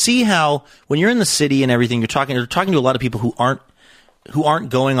because I could see how when you're in the city and everything, you're talking to a lot of people who aren't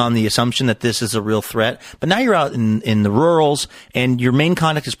going on the assumption that this is a real threat. But now you're out in the rurals, and your main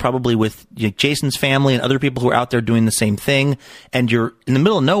contact is probably with Jason's family and other people who are out there doing the same thing. And you're in the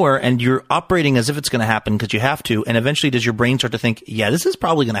middle of nowhere, and you're operating as if it's going to happen because you have to. And eventually, does your brain start to think, yeah, this is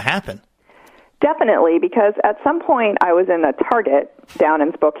probably going to happen? Definitely, because at some point I was in a Target down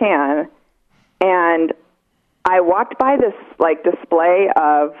in Spokane, and I walked by this like display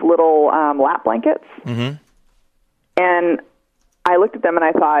of little lap blankets, and I looked at them and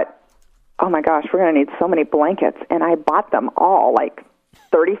I thought, oh my gosh, we're going to need so many blankets. And I bought them all, like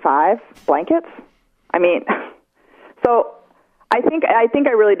 35 blankets. I mean, so I think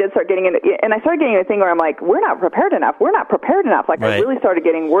I really did start getting into, and I started getting into a thing where I'm like, we're not prepared enough. Like right. I really started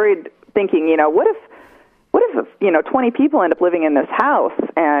getting worried, thinking, what if 20 people end up living in this house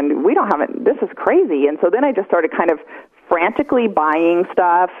and we don't have it, this is crazy. And so then I just started kind of frantically buying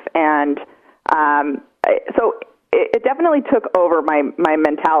stuff. And so it definitely took over my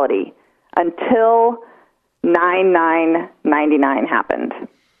mentality until 9/9/99 happened.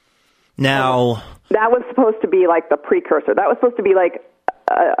 Now, that was supposed to be like the precursor. That was supposed to be like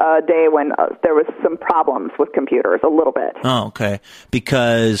a day when there was some problems with computers a little bit. Oh, okay.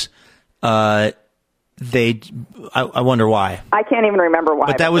 Because I wonder why. I can't even remember why.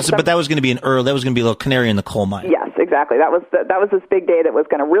 But that was going to be that was going to be a little canary in the coal mine. Yes, exactly. That was this big day that was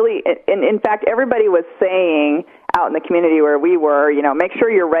going to really, in fact, everybody was saying out in the community where we were, make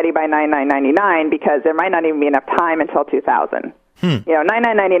sure you're ready by 9/9/99 because there might not even be enough time until 2000.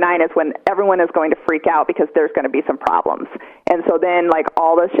 9/9/99 is when everyone is going to freak out because there's going to be some problems. And so then like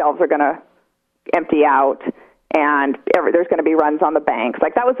all the shelves are going to empty out and there's going to be runs on the banks.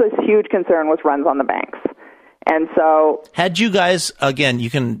 Like that was this huge concern, was runs on the banks. And so had you guys, again, you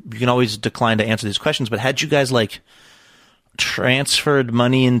can always decline to answer these questions, but had you guys like transferred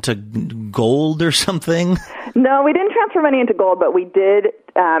money into gold or something? No, we didn't transfer money into gold, but we did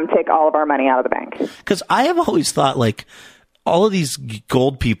take all of our money out of the bank. Because I have always thought like all of these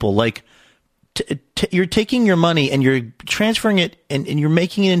gold people, like you're taking your money and you're transferring it and you're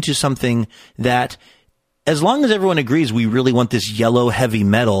making it into something that, as long as everyone agrees we really want this yellow heavy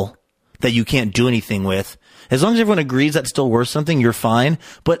metal that you can't do anything with, as long as everyone agrees that's still worth something, you're fine.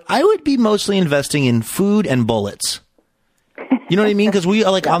 But I would be mostly investing in food and bullets. You know what I mean? Because we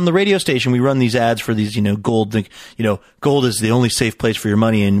like on the radio station, we run these ads for these, gold. Gold is the only safe place for your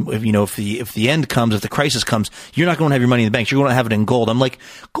money. And if the end comes, if the crisis comes, you're not going to have your money in the bank. You're going to have it in gold. I'm like,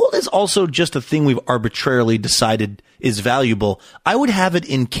 gold is also just a thing we've arbitrarily decided is valuable. I would have it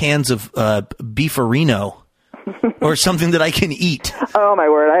in cans of beefarino or something that I can eat. Oh my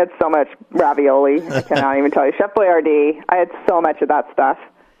word! I had so much ravioli. I cannot even tell you. Chef Boyardee. I had so much of that stuff.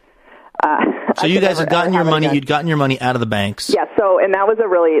 So you guys had gotten your money. You'd gotten your money out of the banks. Yeah. So, and that was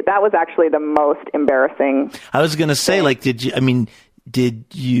actually the most embarrassing. I was going to say, like, did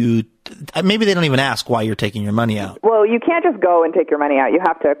you? Maybe they don't even ask why you're taking your money out. Well, you can't just go and take your money out. You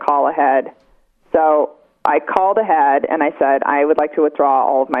have to call ahead. So I called ahead and I said I would like to withdraw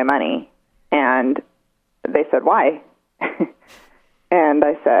all of my money, and they said why. And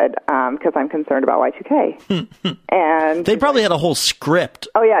I said, because I'm concerned about Y2K. And they probably had a whole script.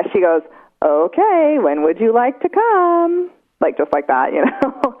 Oh, yeah. She goes, okay, when would you like to come? Like, just like that,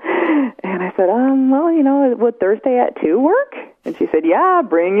 And I said, well, would Thursday at 2 work? And she said, yeah,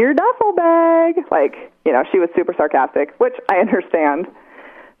 bring your duffel bag. Like, she was super sarcastic, which I understand.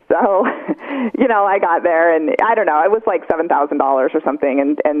 So, I got there, and I don't know, it was like $7,000 or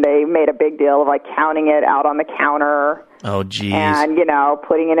something, and they made a big deal of like counting it out on the counter. Oh, geez. And,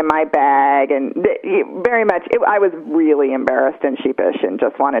 putting it in my bag, and very much, I was really embarrassed and sheepish and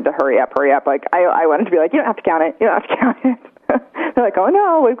just wanted to hurry up. Like, I wanted to be like, you don't have to count it. They're like, oh,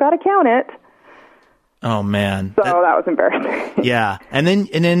 no, we've got to count it. Oh, man. So that was embarrassing. Yeah. And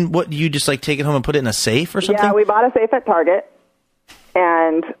then what, you just like take it home and put it in a safe or something? Yeah, we bought a safe at Target.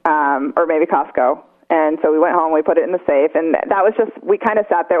 And or maybe Costco. And so we went home, we put it in the safe, and that was just, we kind of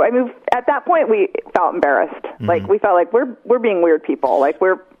sat there. I mean, at that point, we felt embarrassed. Mm-hmm. Like, we felt like we're being weird people. Like,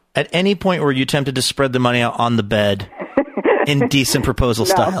 we're... At any point were you tempted to spread the money out on the bed in decent proposal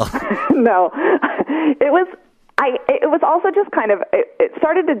style? No. It was also just kind of, it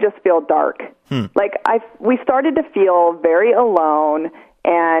started to just feel dark. Like, we started to feel very alone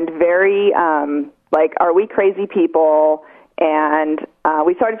and very, like, are we crazy people? And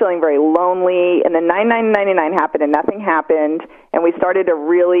we started feeling very lonely, and then 9/9/99 happened, and nothing happened, and we started to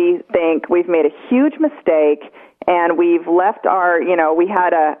really think we've made a huge mistake, and we've left our, we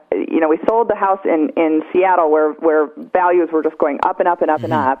had we sold the house in Seattle where values were just going up and up and up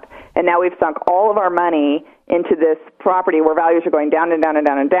and up, and now we've sunk all of our money into this property where values are going down and down and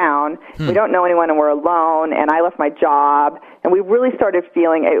down and down. We don't know anyone and we're alone, and I left my job, and we really started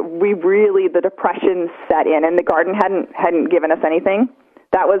feeling the depression set in, and the garden hadn't given us anything.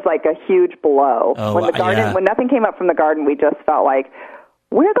 That was like a huge blow. When nothing came up from the garden, we just felt like,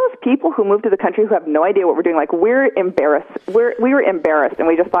 we're those people who moved to the country who have no idea what we're doing. Like, we're embarrassed. We were embarrassed, and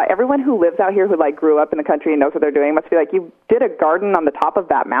we just thought everyone who lives out here who, like, grew up in the country and knows what they're doing must be like, you did a garden on the top of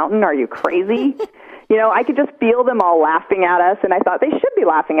that mountain? Are you crazy? You know, I could just feel them all laughing at us, and I thought they should be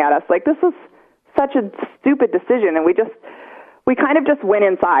laughing at us. Like, this was such a stupid decision, and we kind of just went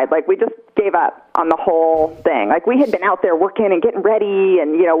inside. Like, we just gave up on the whole thing. Like, we had been out there working and getting ready,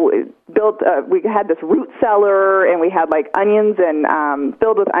 and, you know, we had this root cellar, and we had, like, onions and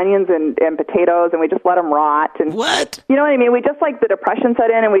filled with onions and potatoes, and we just let them rot. And what? You know what I mean? We just, like, the depression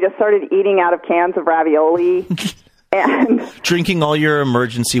set in, and we just started eating out of cans of ravioli. And drinking all your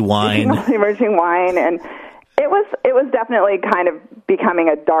emergency wine. And it was definitely kind of becoming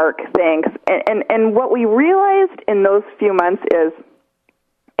a dark thing. And what we realized in those few months is,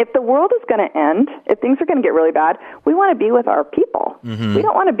 if the world is going to end, if things are going to get really bad, we want to be with our people. Mm-hmm. We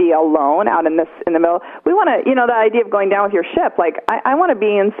don't want to be alone out in the middle. We want to, you know, the idea of going down with your ship. Like, I want to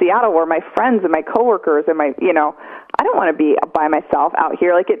be in Seattle where my friends and my coworkers and I don't want to be by myself out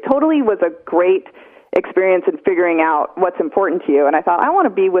here. Like, it totally was a great experience in figuring out what's important to you. And I thought, I want to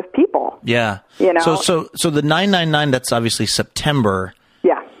be with people. Yeah. You know? So the 999, that's obviously September.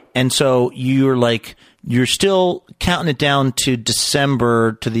 Yeah. And so you're still counting it down to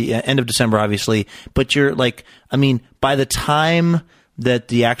December, to the end of December, obviously. But you're like, I mean, by the time that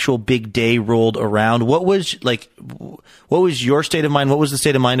the actual big day rolled around, what was your state of mind? What was the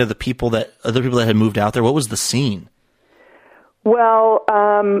state of mind of other people that had moved out there? What was the scene? Well,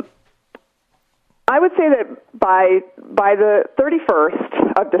 I would say that by the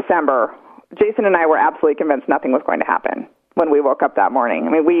 31st of December, Jason and I were absolutely convinced nothing was going to happen when we woke up that morning. I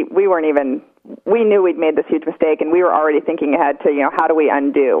mean, we knew we'd made this huge mistake, and we were already thinking ahead to, how do we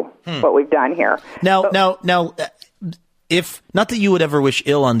undo what we've done here? Now, if not that you would ever wish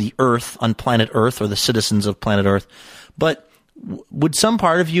ill on the Earth, on planet Earth, or the citizens of planet Earth, but would some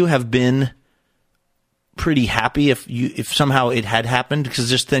part of you have been pretty happy if somehow it had happened, because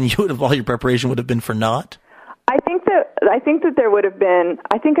just then all your preparation would have been for naught? I think that there would have been.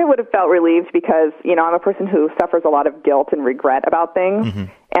 I think I would have felt relieved because I'm a person who suffers a lot of guilt and regret about things,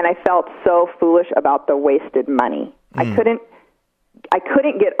 and I felt so foolish about the wasted money. I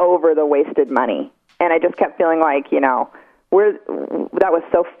couldn't get over the wasted money, and I just kept feeling like that was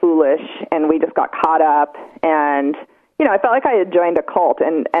so foolish, and we just got caught up, and I felt like I had joined a cult,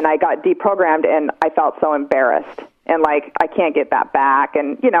 and I got deprogrammed, and I felt so embarrassed, and like I can't get that back,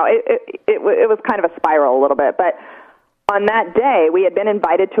 and it was kind of a spiral a little bit, but. On that day, we had been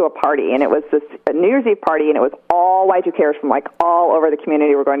invited to a party, and it was a New Year's Eve party, and it was all Y2Kers from like all over the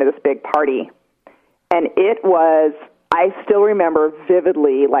community were going to this big party. And I still remember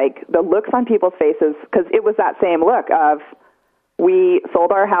vividly, like the looks on people's faces, because it was that same look of, we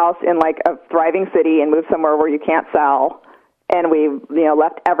sold our house in like a thriving city and moved somewhere where you can't sell, and we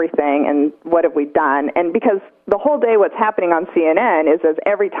left everything, and what have we done? And because the whole day what's happening on CNN is as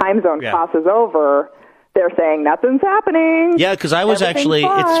every time zone crosses over, they're saying nothing's happening. Yeah, because I was actually,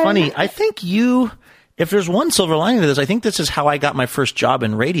 it's funny. I think if there's one silver lining to this, I think this is how I got my first job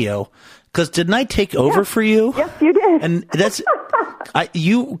in radio. Because didn't I take over for you? Yes, you did. And that's,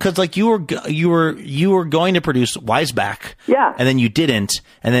 because like you were going to produce Wiseback. Yeah. And then you didn't.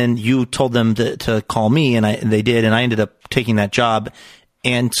 And then you told them to call me, and they did. And I ended up taking that job.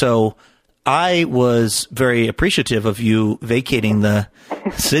 And so I was very appreciative of you vacating the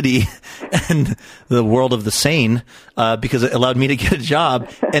city and the world of the sane, because it allowed me to get a job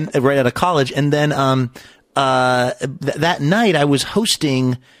and right out of college. And then that night I was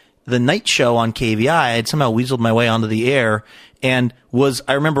hosting the night show on KVI. I had somehow weaseled my way onto the air, and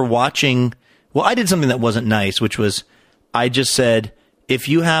I remember watching. Well, I did something that wasn't nice, which was I just said, if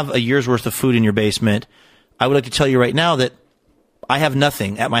you have a year's worth of food in your basement, I would like to tell you right now that I have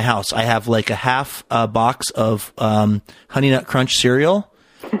nothing at my house. I have like a half box of Honey Nut Crunch cereal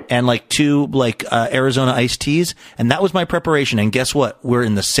and like 2 Arizona iced teas, and that was my preparation. And guess what? We're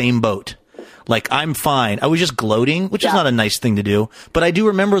in the same boat. Like, I'm fine. I was just gloating, which is not a nice thing to do. But I do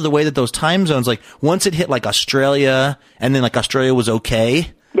remember the way that those time zones, like once it hit like Australia, and then like Australia was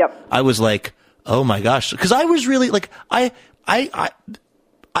okay. Yep. I was like, oh my gosh, because I was really like it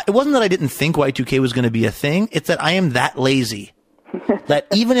wasn't that I didn't think Y2K was going to be a thing. It's that I am that lazy. that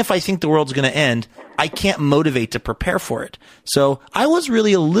even if I think the world's going to end, I can't motivate to prepare for it. So I was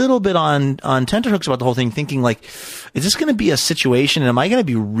really a little bit on tenterhooks about the whole thing, thinking like, is this going to be a situation and am I going to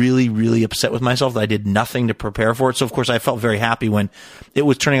be really, really upset with myself that I did nothing to prepare for it? So of course I felt very happy when it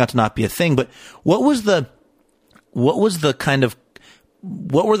was turning out to not be a thing. But what were the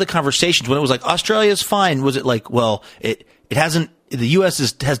conversations when it was like, Australia's fine? Was it like, well, it hasn't, the U.S.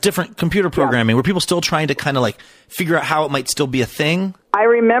 has different computer programming. Were people still trying to kind of like figure out how it might still be a thing? I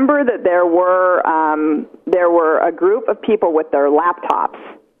remember that there were a group of people with their laptops,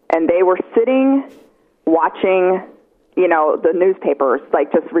 and they were sitting watching, the newspapers,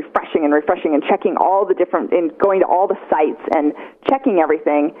 like just refreshing and checking all the different, and going to all the sites and checking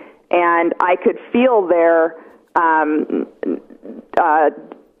everything. And I could feel their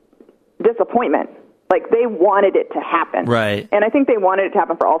disappointment. Like, they wanted it to happen. Right. And I think they wanted it to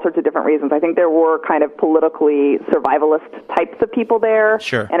happen for all sorts of different reasons. I think there were kind of politically survivalist types of people there.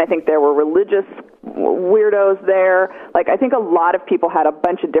 Sure. And I think there were religious weirdos there. Like, I think a lot of people had a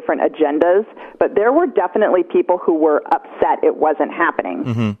bunch of different agendas, but there were definitely people who were upset it wasn't happening.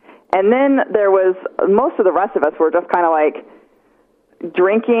 Mm-hmm. And then there was, most of the rest of us were just kind of like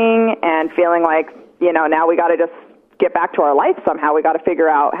drinking and feeling like, now we got to just get back to our life somehow. We got to figure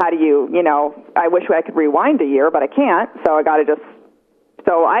out how do I wish I could rewind a year, but I can't. So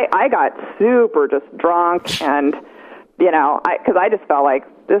I I got super just drunk and, because I just felt like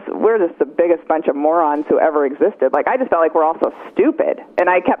we're just the biggest bunch of morons who ever existed. Like, I just felt like we're all so stupid. And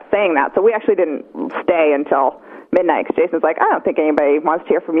I kept saying that. So we actually didn't stay until midnight, because Jason's like, I don't think anybody wants to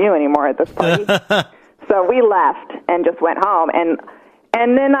hear from you anymore at this party. So we left and just went home.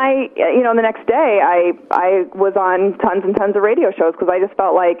 And then the next day I was on tons and tons of radio shows, because I just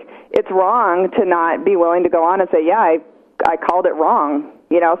felt like it's wrong to not be willing to go on and say, yeah, I called it wrong.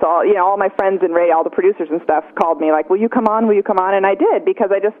 So all my friends in radio, all the producers and stuff called me like, will you come on? And I did,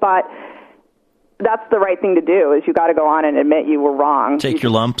 because I just thought that's the right thing to do, is you got to go on and admit you were wrong. Take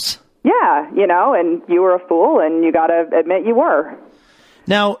your lumps. Yeah, and you were a fool, and you got to admit you were.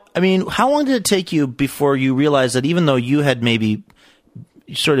 Now, I mean, how long did it take you before you realized that even though you had maybe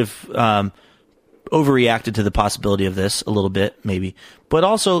sort of overreacted to the possibility of this a little bit, maybe, but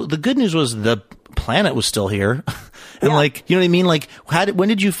also the good news was the planet was still here, and yeah. like, you know what I mean? Like, when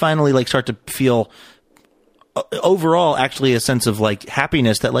did you finally like start to feel overall actually a sense of like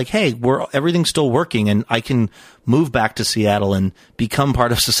happiness that like, hey, everything's still working, and I can move back to Seattle and become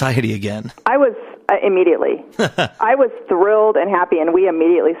part of society again? I was immediately. I was thrilled and happy, and we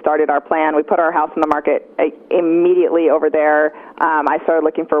immediately started our plan. We put our house on the market immediately over there. I started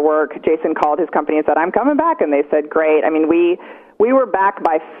looking for work. Jason called his company and said, I'm coming back, and they said, great. I mean, we were back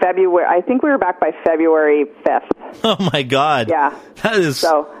by February. I think we were back by February 5th. Oh, my God. Yeah. That is...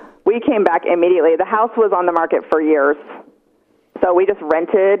 So we came back immediately. The house was on the market for years. So we just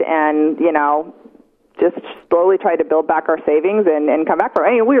rented and, just slowly tried to build back our savings and come back.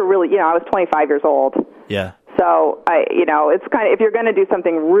 We were really, I was 25 years old. Yeah. So, it's kind of, if you're going to do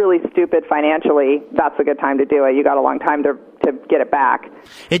something really stupid financially, that's a good time to do it. You got a long time to get it back.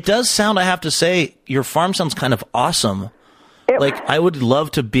 It does sound, I have to say, your farm sounds kind of awesome. I would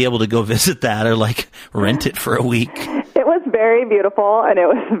love to be able to go visit that or like rent it for a week. It was very beautiful, and it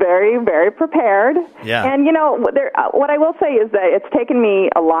was very, very prepared. Yeah. And, what I will say is that it's taken me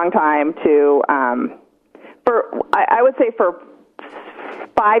a long time to, I would say for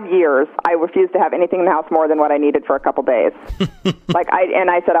 5 years, I refused to have anything in the house more than what I needed for a couple days.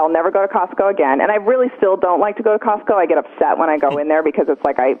 I said, I'll never go to Costco again. And I really still don't like to go to Costco. I get upset when I go in there, because it's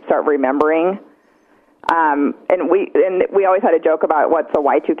like I start remembering. And we always had a joke about what's a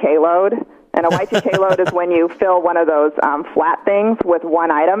Y2K load. And a Y2K load is when you fill one of those flat things with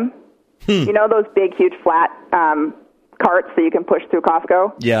one item. Those big, huge flat carts that you can push through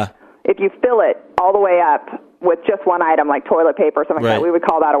Costco? Yeah. If you fill it all the way up with just one item, like toilet paper or something like that, we would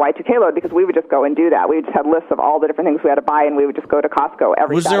call that a Y2K load, because we would just go and do that. We just had lists of all the different things we had to buy, and we would just go to Costco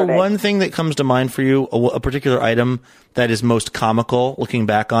every Saturday. Was there one thing that comes to mind for you, a particular item that is most comical looking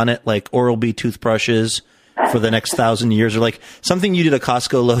back on it, like Oral-B toothbrushes for the next 1,000 years, or like something you did a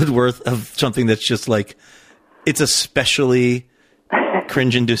Costco load worth of something that's just like, it's especially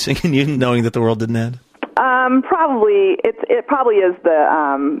cringe-inducing in you knowing that the world didn't end? Probably it probably is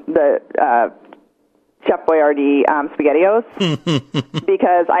the Chef Boyardee SpaghettiOs,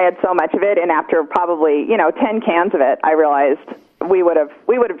 because I had so much of it, and after probably 10 cans of it, I realized we would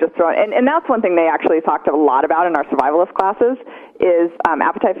have just thrown. And that's one thing they actually talked a lot about in our survivalist classes is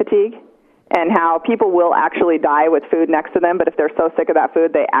appetite fatigue, and how people will actually die with food next to them, but if they're so sick of that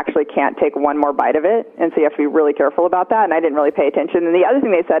food, they actually can't take one more bite of it, and so you have to be really careful about that. And I didn't really pay attention. And the other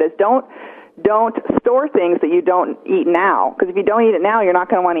thing they said is don't don't store things that you don't eat now, because if you don't eat it now, you're not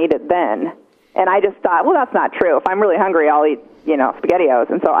going to want to eat it then. And I just thought, well, that's not true. If I'm really hungry, I'll eat, SpaghettiOs.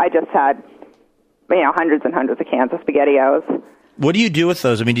 And so I just had, hundreds and hundreds of cans of SpaghettiOs. What do you do with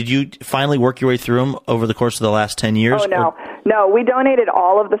those? I mean, did you finally work your way through them over the course of the last 10 years? Oh, no. No, we donated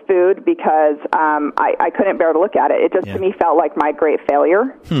all of the food because I couldn't bear to look at it. It just, to me, felt like my great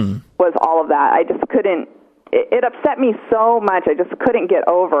failure was all of that. I just couldn't, it upset me so much. I just couldn't get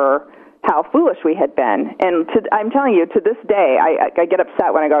over how foolish we had been. And I'm telling you, to this day, I get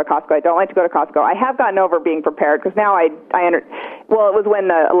upset when I go to Costco. I don't like to go to Costco. I have gotten over being prepared because now it was when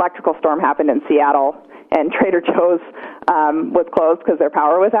the electrical storm happened in Seattle and Trader Joe's was closed because their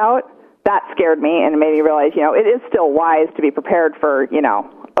power was out. That scared me and made me realize, it is still wise to be prepared for,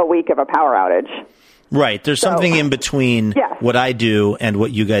 a week of a power outage. Right. There's something in between what I do and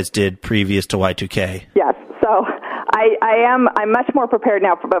what you guys did previous to Y2K. Yes. So I'm much more prepared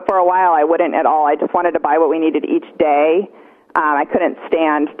now, but for a while I wouldn't at all. I just wanted to buy what we needed each day. I couldn't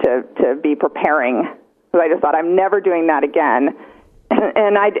stand to be preparing, because I just thought, I'm never doing that again.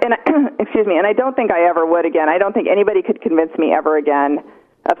 And excuse me, and I don't think I ever would again. I don't think anybody could convince me ever again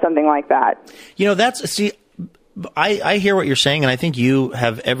of something like that. I hear what you're saying, and I think you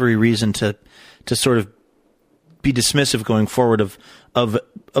have every reason to sort of be dismissive going forward of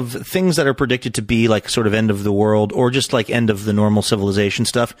things that are predicted to be like sort of end of the world or just like end of the normal civilization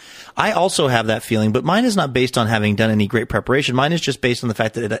stuff. I also have that feeling, but mine is not based on having done any great preparation. Mine is just based on the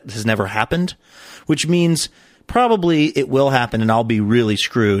fact that it has never happened, which means probably it will happen and I'll be really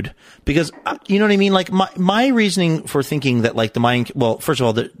screwed because, you know what I mean? Like my reasoning for thinking that like first of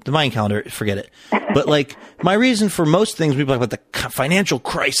all, the Mayan calendar, forget it. But like my reason for most things, we talk about the financial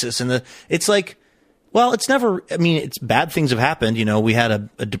crisis and it's like, well, it's never, it's bad things have happened. We had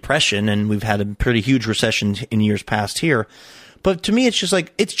a depression and we've had a pretty huge recession in years past here. But to me, it's just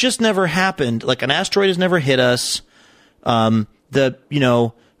like, it's just never happened. Like an asteroid has never hit us.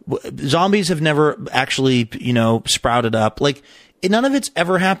 Zombies have never actually, sprouted up. Like none of it's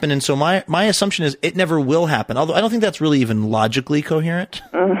ever happened. And so my assumption is it never will happen. Although I don't think that's really even logically coherent.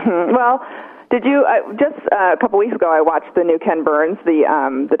 Mm-hmm. Well, did you, just a couple weeks ago, I watched the new Ken Burns,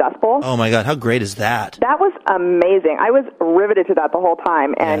 the Dust Bowl. Oh my God. How great is that? That was amazing. I was riveted to that the whole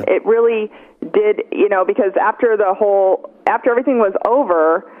time. And it really did, because after everything was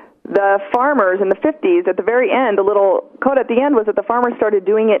over, the farmers in the 50s, at the very end, the little quote at the end was that the farmers started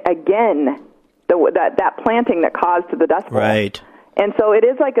doing it again, that planting that caused the Dust Bowl. Right. And so it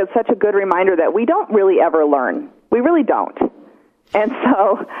is like such a good reminder that we don't really ever learn. We really don't. And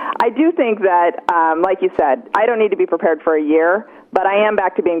so I do think that, like you said, I don't need to be prepared for a year, but I am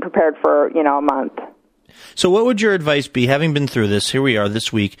back to being prepared for, a month. So what would your advice be, having been through this? Here we are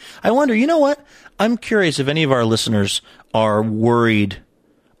this week. I wonder, you know what? I'm curious if any of our listeners are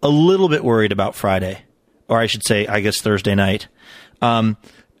a little bit worried about Friday, or I should say, I guess Thursday night. And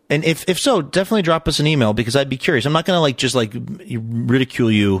if so, definitely drop us an email because I'd be curious. I'm not going to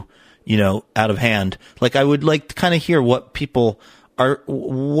ridicule you, out of hand. Like I would like to kind of hear what people are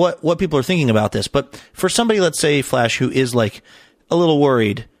thinking about this. But for somebody, let's say Flash, who is like a little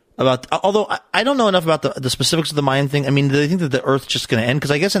worried about, although I don't know enough about the specifics of the Mayan thing. Do they think that the Earth's just going to end? Because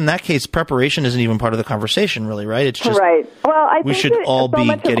I guess in that case, preparation isn't even part of the conversation, really, right? It's just right. Well, we should all be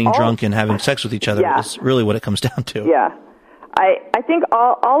getting drunk and having sex with each other. Yeah. Is really what it comes down to. Yeah, I think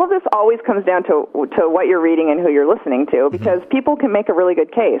all of this always comes down to what you're reading and who you're listening to, because people can make a really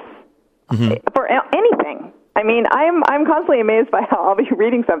good case for anything. I'm constantly amazed by how I'll be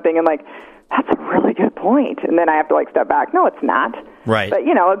reading something and like, that's a really good point. And then I have to step back. No, it's not. Right. But,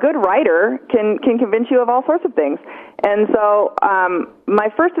 a good writer can convince you of all sorts of things. And so my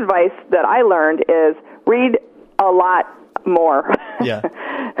first advice that I learned is read a lot more. Yeah.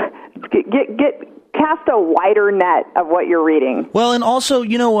 Cast a wider net of what you're reading. Well, and also,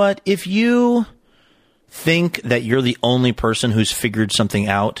 you know what? If you think that you're the only person who's figured something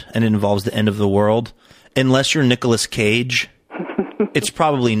out and it involves the end of the world, unless you're Nicolas Cage, it's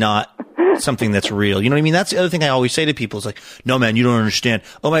probably not something that's real. You know what I mean? That's the other thing I always say to people is like, no, man, you don't understand.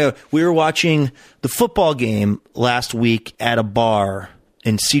 Oh my God. We were watching the football game last week at a bar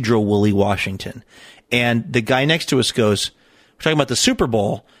in Sedro-Woolley, Washington. And the guy next to us goes, we're talking about the Super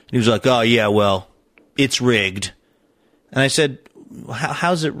Bowl. And he was like, oh yeah, well, it's rigged. And I said,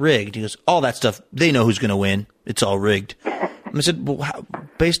 how's it rigged? He goes, all that stuff. They know who's going to win. It's all rigged. And I said, well,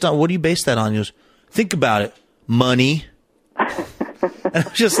 based on, what do you base that on? He goes, think about it. Money. And I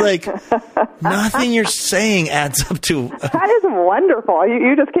was just like, nothing you're saying adds up to. That is wonderful.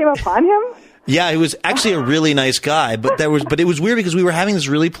 You just came upon him? Yeah, he was actually a really nice guy, but it was weird because we were having this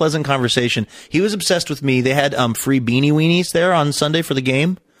really pleasant conversation. He was obsessed with me. They had free Beanie Weenies there on Sunday for the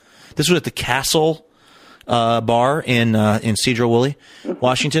game. This was at the Castle bar in Cedro Woolley,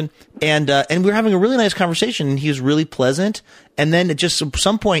 Washington, and we were having a really nice conversation, and he was really pleasant. And then at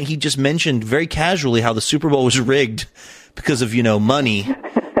some point, he just mentioned very casually how the Super Bowl was rigged because of money,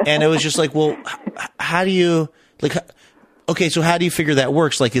 and it was just like, well, how do you okay, so how do you figure that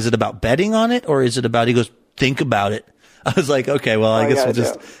works? Like, is it about betting on it, or is it about? He goes, think about it. I was like, okay, well, I guess we'll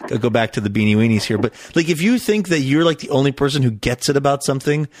just go back to the Beanie Weenies here. But like, if you think that you're like the only person who gets it about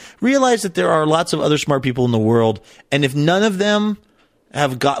something, realize that there are lots of other smart people in the world. And if none of them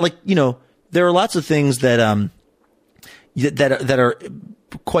have got there are lots of things that are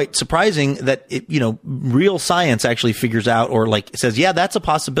quite surprising that real science actually figures out or like says, yeah, that's a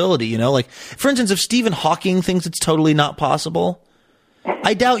possibility. Like, for instance, if Stephen Hawking thinks it's totally not possible,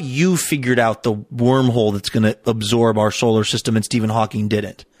 I doubt you figured out the wormhole that's going to absorb our solar system, and Stephen Hawking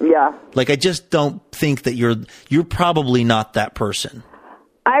didn't. Yeah. Like, I just don't think that you're probably not that person.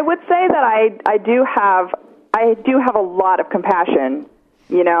 I would say that I do have a lot of compassion,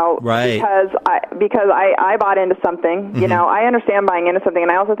 right? Because I bought into something. Mm-hmm. I understand buying into something,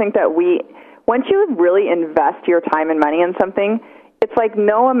 and I also think that once you really invest your time and money in something, it's like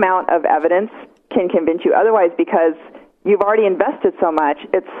no amount of evidence can convince you otherwise, because you've already invested so much.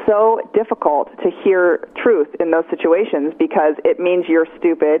 It's so difficult to hear truth in those situations, because it means you're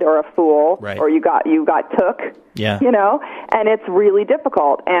stupid or a fool, right, or you got took. Yeah. And it's really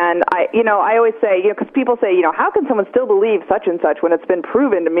difficult. And I always say, because people say, how can someone still believe such and such when it's been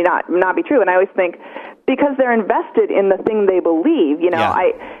proven to not be true? And I always think, because they're invested in the thing they believe.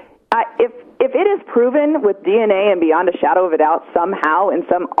 Yeah. If it is proven with DNA and beyond a shadow of a doubt somehow in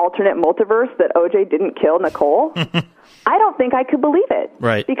some alternate multiverse that OJ didn't kill Nicole, I don't think I could believe it.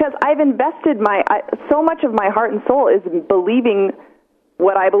 Right. Because I've invested so much of my heart and soul is believing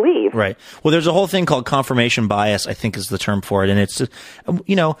what I believe. Right. Well, there's a whole thing called confirmation bias, I think is the term for it. And it's,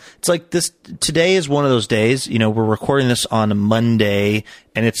 it's like this, today is one of those days, we're recording this on a Monday,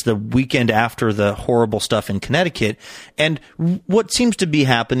 and it's the weekend after the horrible stuff in Connecticut. And what seems to be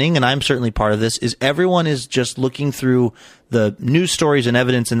happening, and I'm certainly part of this, is everyone is just looking through the news stories and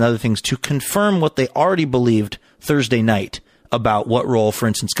evidence and other things to confirm what they already believed Thursday night about what role, for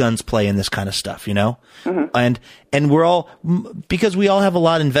instance, guns play in this kind of stuff, Mm-hmm. And we're all, because we all have a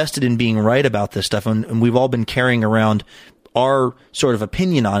lot invested in being right about this stuff, and we've all been carrying around our sort of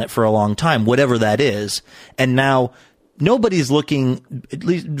opinion on it for a long time, whatever that is. And now nobody's looking, at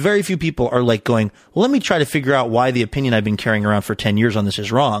least very few people are like going, well, let me try to figure out why the opinion I've been carrying around for 10 years on this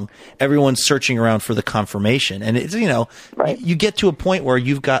is wrong. Everyone's searching around for the confirmation. And it's, right. You get to a point where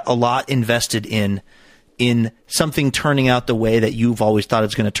you've got a lot invested in something turning out the way that you've always thought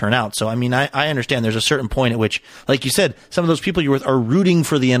it's going to turn out. So, I mean, I understand there's a certain point at which, like you said, some of those people you're with are rooting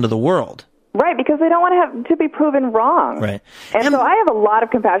for the end of the world. Right, because they don't want to be proven wrong. Right. And so I have a lot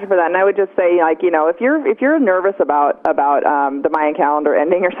of compassion for that. And I would just say, if you're nervous about the Mayan calendar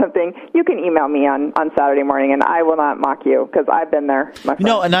ending or something, you can email me on Saturday morning, and I will not mock you, because I've been there, my friend.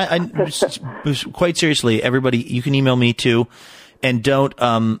 No, and I quite seriously, everybody, you can email me too. And don't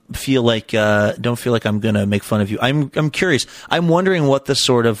feel like I'm going to make fun of you. I'm curious. I'm wondering what the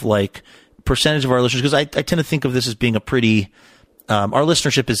sort of like percentage of our listeners, because I tend to think of this as being a pretty our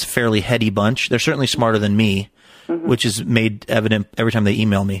listenership is a fairly heady bunch. They're certainly smarter than me, mm-hmm. which is made evident every time they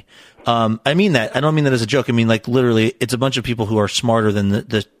email me. I mean that. I don't mean that as a joke. I mean, like, literally, it's a bunch of people who are smarter than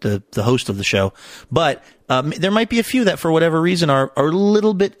the host of the show. But there might be a few that, for whatever reason, are a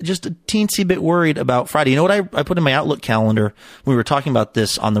little bit, just a teensy bit worried about Friday. You know what I put in my Outlook calendar when we were talking about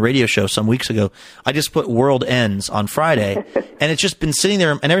this on the radio show some weeks ago? I just put World Ends on Friday, and it's just been sitting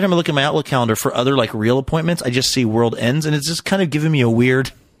there. And every time I look at my Outlook calendar for other, like, real appointments, I just see World Ends, and it's just kind of giving me a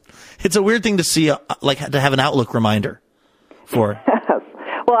weird... It's a weird thing to see, like, to have an Outlook reminder for.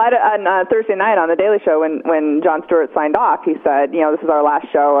 Well, on Thursday night on The Daily Show, when Jon Stewart signed off, he said, this is our last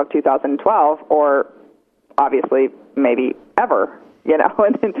show of 2012, or obviously maybe ever, and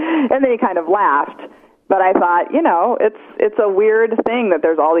then he kind of laughed. But I thought, it's a weird thing that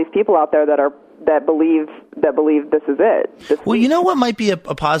there's all these people out there that believe this is it. Well, you know what might be a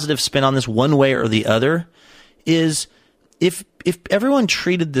positive spin on this, one way or the other, is if everyone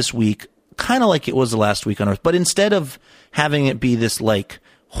treated this week kind of like it was the last week on Earth, but instead of having it be this, like,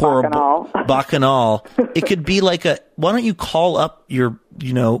 horrible bacchanal, it could be like why don't you call up your,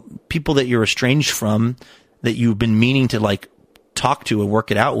 people that you're estranged from, that you've been meaning to, like, talk to and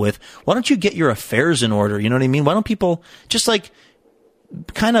work it out with? Why don't you get your affairs in order? You know what I mean? Why don't people just, like,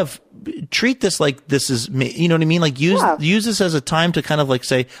 kind of treat this like this is, you know what I mean? Like, use this as a time to kind of, like,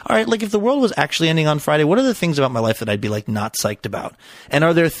 say, all right, like, if the world was actually ending on Friday, what are the things about my life that I'd be, like, not psyched about? And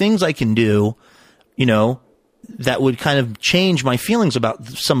are there things I can do, that would kind of change my feelings about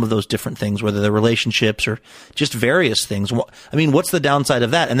some of those different things, whether they're relationships or just various things. I mean, what's the downside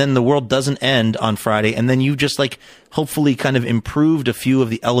of that? And then the world doesn't end on Friday, and then you just like hopefully kind of improved a few of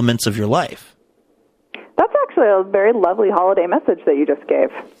the elements of your life. That's actually a very lovely holiday message that you just gave.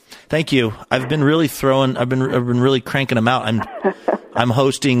 Thank you. I've been really I've been really cranking them out. I'm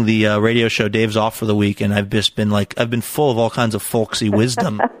hosting the radio show. Dave's off for the week, and I've been full of all kinds of folksy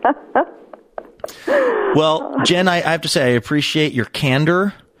wisdom. Well, Jen, I have to say I appreciate your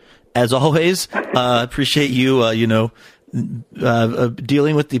candor, as always. Appreciate you,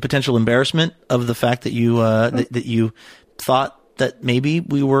 dealing with the potential embarrassment of the fact that you thought that maybe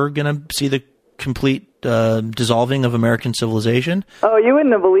we were going to see the complete dissolving of American civilization. Oh, you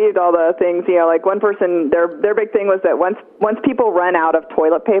wouldn't have believed all the things. Like one person, their big thing was that once people run out of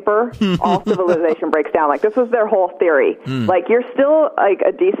toilet paper, all civilization breaks down. Like this was their whole theory. Like you're still like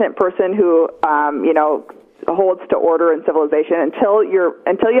a decent person who, holds to order and civilization until you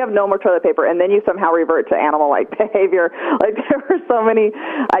have no more toilet paper, and then you somehow revert to animal-like behavior. Like there were so many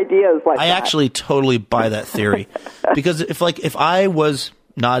ideas like that. I actually totally buy that theory because if I was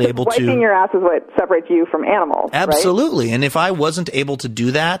not able to... Wiping your ass is what separates you from animals, absolutely. Right? And if I wasn't able to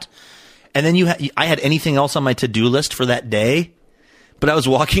do that, and then I had anything else on my to-do list for that day, but I was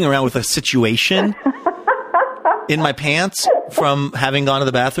walking around with a situation in my pants from having gone to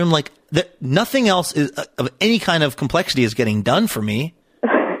the bathroom, like nothing else is of any kind of complexity is getting done for me.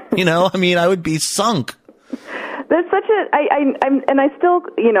 I mean, I would be sunk. There's such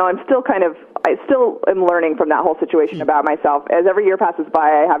I still am learning from that whole situation about myself. As every year passes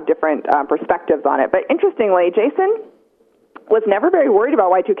by, I have different perspectives on it. But interestingly, Jason was never very worried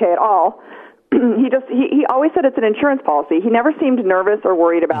about Y2K at all. He always said it's an insurance policy. He never seemed nervous or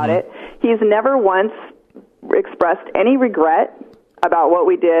worried about it. He's never once expressed any regret about what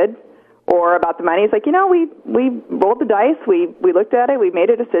we did or about the money. He's like, we rolled the dice, we looked at it, we made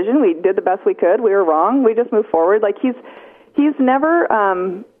a decision, we did the best we could, we were wrong, we just moved forward. Like he's never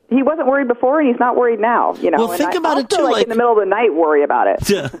he wasn't worried before, and he's not worried now. Well, think about it too. Like in the middle of the night, worry about it.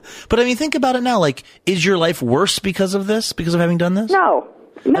 Yeah, but I mean, think about it now. Like, is your life worse because of this? Because of having done this? No,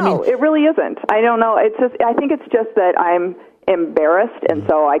 it really isn't. I don't know. I think it's just that I'm embarrassed, and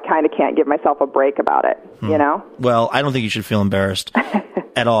so I kind of can't give myself a break about it. Well, I don't think you should feel embarrassed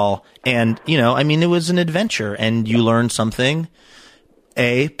at all. And it was an adventure, and you learned something.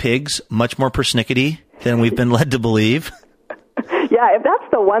 Pigs much more persnickety than we've been led to believe. Yeah, if that's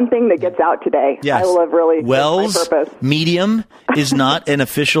the one thing that gets out today, yes. I will have really Wells my purpose. Medium is not an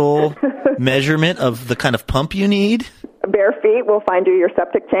official measurement of the kind of pump you need. Bare feet will find you your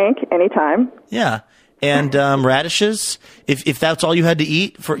septic tank anytime. Yeah, and radishes. If that's all you had to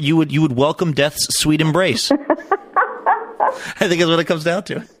eat, you would welcome death's sweet embrace. I think that's what it comes down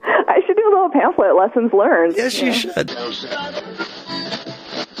to. I should do a little pamphlet, lessons learned. Yes, you should.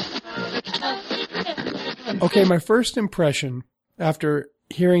 Okay, my first impression after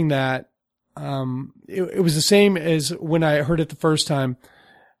hearing that, it was the same as when I heard it the first time,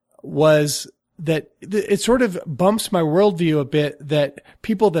 was that it sort of bumps my worldview a bit that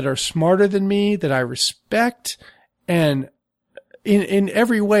people that are smarter than me, that I respect, and in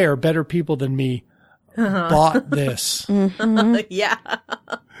every way are better people than me, bought this. Yeah.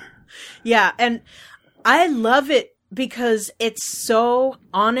 Yeah, and I love it because it's so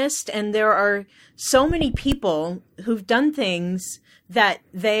honest, and there are so many people who've done things that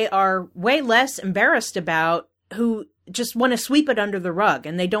they are way less embarrassed about, who just want to sweep it under the rug,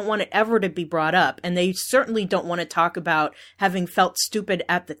 and they don't want it ever to be brought up. And they certainly don't want to talk about having felt stupid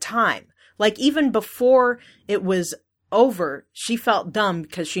at the time. Like even before it was over, she felt dumb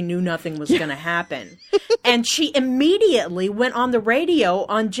because she knew nothing was going to happen. And she immediately went on the radio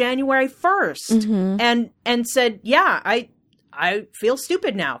on January 1st and said, yeah, I feel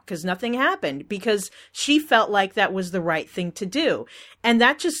stupid now because nothing happened, because she felt like that was the right thing to do. And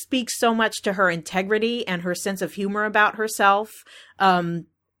that just speaks so much to her integrity and her sense of humor about herself, and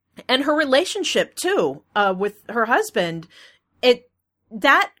her relationship too, with her husband.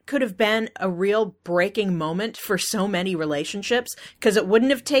 That could have been a real breaking moment for so many relationships, because it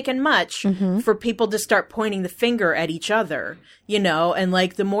wouldn't have taken much for people to start pointing the finger at each other, and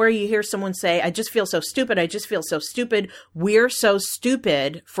like the more you hear someone say, I just feel so stupid, we're so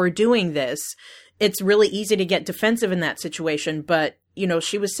stupid for doing this, it's really easy to get defensive in that situation. But,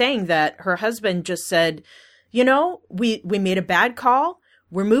 she was saying that her husband just said, we made a bad call.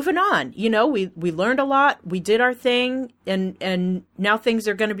 We're moving on. We learned a lot. We did our thing, and now things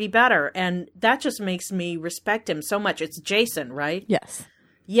are going to be better. And that just makes me respect him so much. It's Jason, right? Yes.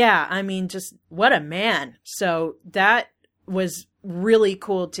 Yeah. I mean, just what a man. So that was really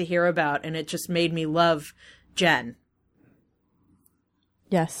cool to hear about. And it just made me love Jen.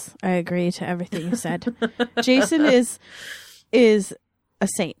 Yes, I agree to everything you said. Jason is a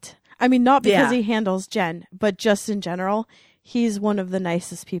saint. I mean, not because he handles Jen, but just in general, he's one of the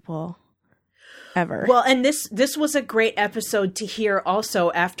nicest people ever. Well, and this was a great episode to hear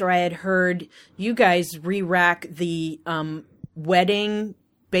also after I had heard you guys re-rack the wedding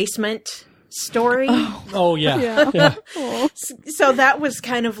basement story. Oh yeah. Yeah. So that was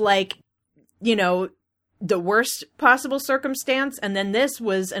kind of like, you know, the worst possible circumstance. And then this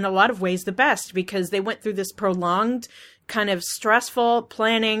was in a lot of ways the best, because they went through this prolonged kind of stressful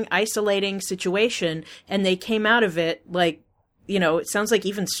planning, isolating situation, and they came out of it like, you know, it sounds like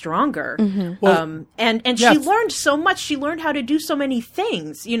even stronger. Mm-hmm. Well, and she learned so much. She learned how to do so many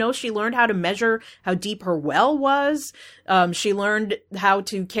things. You know, she learned how to measure how deep her well was. She learned how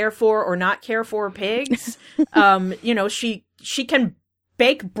to care for or not care for pigs. You know, she can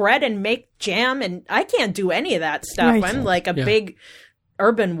bake bread and make jam, and I can't do any of that stuff. Right. I'm like a big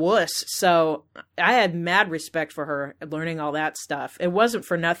urban wuss. So I had mad respect for her learning all that stuff. It wasn't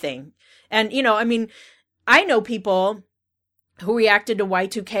for nothing. And, you know, I mean, I know people who reacted to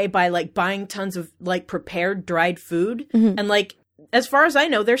Y2K by like buying tons of like prepared dried food. Mm-hmm. And like, as far as I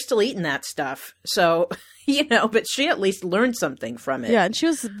know, they're still eating that stuff. So, you know, but she at least learned something from it. Yeah. And she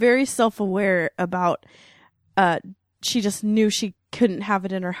was very self-aware about, she just knew she couldn't have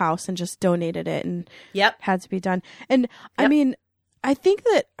it in her house and just donated it and had to be done. And I mean, I think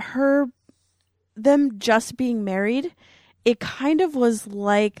that them just being married, it kind of was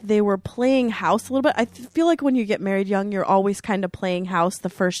like they were playing house a little bit. I feel like when you get married young, you're always kind of playing house the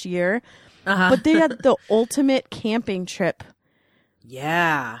first year. Uh-huh. But they had the ultimate camping trip.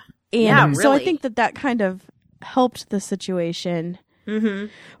 Yeah. And really. So I think that kind of helped the situation.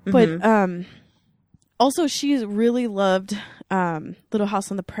 Mm-hmm. But also, she really loved Little House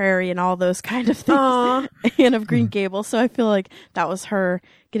on the Prairie and all those kind of things. Anne of Green Gables. So I feel like that was her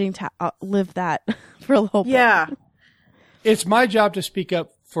getting to live that for a little bit. Yeah. It's my job to speak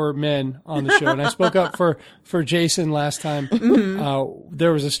up for men on the show. And I spoke up for Jason last time. Mm-hmm.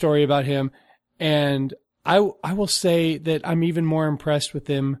 There was a story about him. And I will say that I'm even more impressed with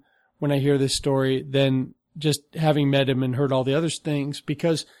him when I hear this story than just having met him and heard all the other things,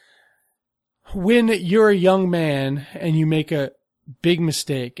 because when you're a young man and you make a big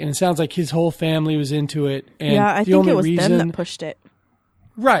mistake, and it sounds like his whole family was into it. And I think it was them that pushed it.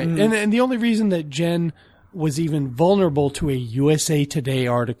 Right. And the only reason that Jen was even vulnerable to a USA Today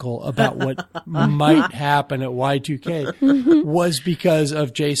article about what might happen at Y2K was because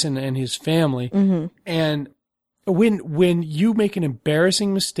of Jason and his family. Mm-hmm. And when you make an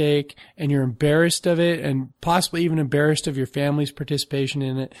embarrassing mistake and you're embarrassed of it and possibly even embarrassed of your family's participation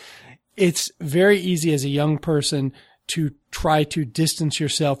in it, it's very easy as a young person to try to distance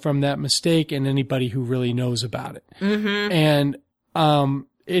yourself from that mistake and anybody who really knows about it. Mm-hmm. And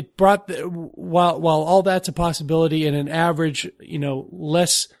it brought while all that's a possibility, and an average, you know,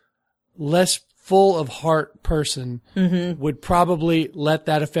 less full of heart person would probably let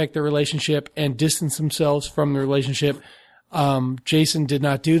that affect the relationship and distance themselves from the relationship. Jason did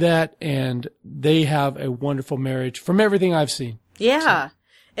not do that, and they have a wonderful marriage from everything I've seen. Yeah. So.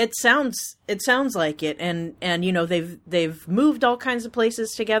 It sounds like it, and you know, they've moved all kinds of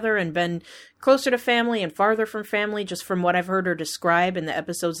places together and been closer to family and farther from family, just from what I've heard her describe in the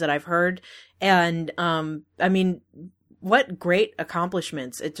episodes that I've heard. And I mean, what great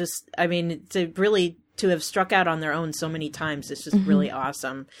accomplishments! It just, I mean, to have struck out on their own so many times, it's just really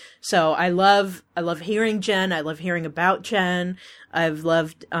awesome. So I love hearing Jen. I love hearing about Jen. I've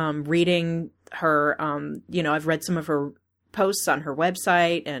loved reading her. You know, I've read some of her posts on her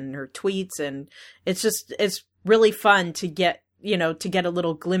website and her tweets, and it's really fun to get a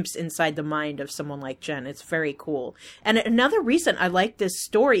little glimpse inside the mind of someone like Jen. It's very cool. And another reason I like this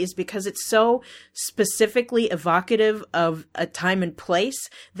story is because it's so specifically evocative of a time and place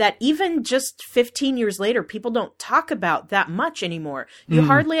that even just 15 years later, people don't talk about that much anymore. You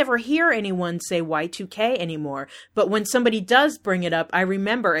hardly ever hear anyone say Y2K anymore. But when somebody does bring it up, I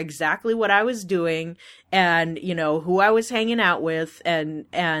remember exactly what I was doing and, you know, who I was hanging out with and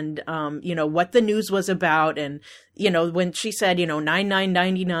you know, what the news was about. And, you know, when she said, you know,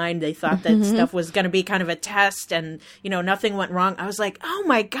 9999, they thought that stuff was going to be kind of a test and, you know, nothing went wrong. I was like, oh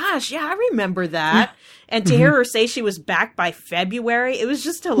my gosh, yeah, I remember that. And to hear her say she was back by February, it was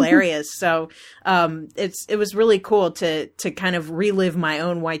just hilarious. So, it was really cool to kind of relive my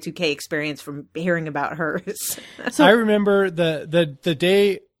own Y2K experience from hearing about hers. So I remember the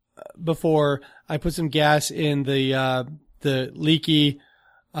day before I put some gas in the leaky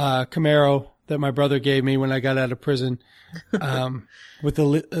Camaro that my brother gave me when I got out of prison, with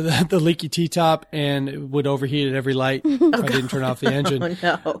the leaky T-top, and it would overheat at every light if I didn't turn off the engine. Oh,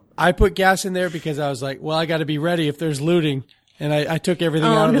 no. I put gas in there because I was like, well, I got to be ready if there's looting. And I took everything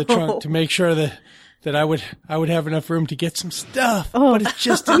out of the trunk to make sure that I would have enough room to get some stuff. Oh. But it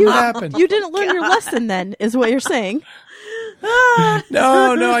just didn't happen. You didn't learn your lesson then, is what you're saying.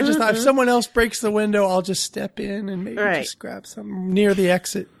 No, if someone else breaks the window, I'll just step in and maybe just grab something near the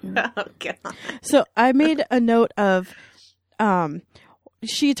exit. You know? Oh, God. So I made a note of,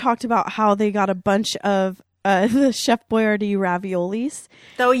 she talked about how they got a bunch of the Chef Boyardee raviolis.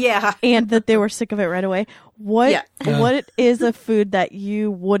 Oh, yeah. And that they were sick of it right away. What is a food that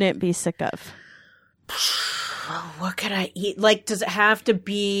you wouldn't be sick of? What could I eat? Like, does it have to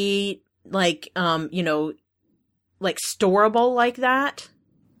be like, like storable like that?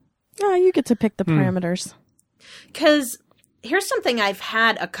 Oh, you get to pick the parameters. Because here's something I've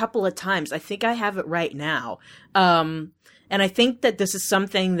had a couple of times. I think I have it right now. And I think that this is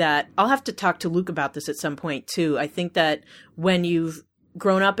something that I'll have to talk to Luke about this at some point too. I think that when you've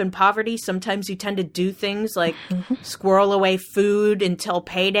grown up in poverty, sometimes you tend to do things like squirrel away food until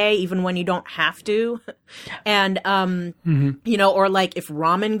payday, even when you don't have to. And, or like if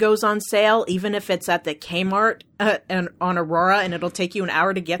ramen goes on sale, even if it's at the Kmart and on Aurora, and it'll take you an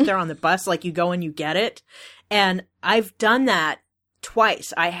hour to get there on the bus, like you go and you get it. And I've done that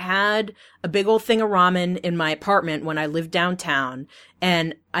twice. I had a big old thing of ramen in my apartment when I lived downtown,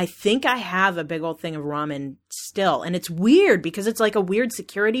 and I think I have a big old thing of ramen still. And it's weird because it's like a weird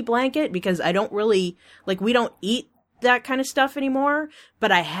security blanket because I don't really, like, we don't eat that kind of stuff anymore,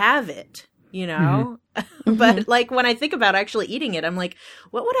 but I have it, you know? But like when I think about actually eating it, I'm like,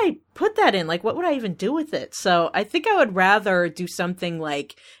 what would I put that in? Like, what would I even do with it? So I think I would rather do something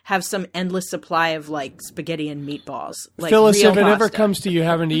like have some endless supply of like spaghetti and meatballs. Like Phyllis, real if it ever pasta. comes to you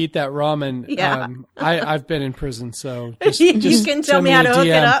having to eat that ramen, I've been in prison, so just you can tell me how to hook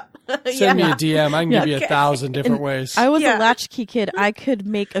it up. Send me a DM. I can give you 1,000 different ways. I was a latchkey kid. I could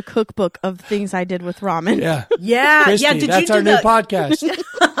make a cookbook of things I did with ramen. Yeah. Christy, Did that's you do our new podcast.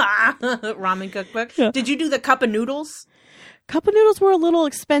 Ramen cookbook? Yeah. Did you do the cup of noodles? Cup of noodles were a little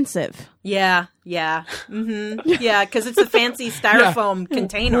expensive. Yeah. Mm-hmm. Yeah, because it's a fancy styrofoam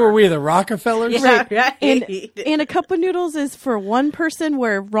container. Who are we, the Rockefellers? Yeah, right. And a cup of noodles is for one person,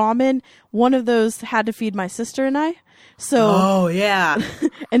 where ramen, one of those had to feed my sister and I. So,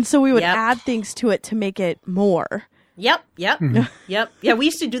 and so we would add things to it to make it more. Yep. Yeah, we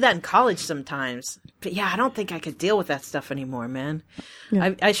used to do that in college sometimes. But yeah, I don't think I could deal with that stuff anymore, man.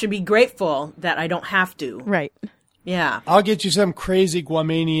 Yeah. I should be grateful that I don't have to. Right. Yeah. I'll get you some crazy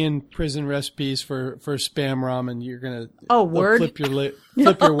Guamanian prison recipes for spam ramen. You're going to flip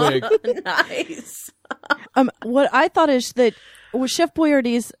your wig. Nice. What I thought is that with Chef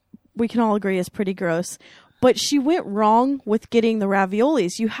Boyardee's, we can all agree, is pretty gross. But she went wrong with getting the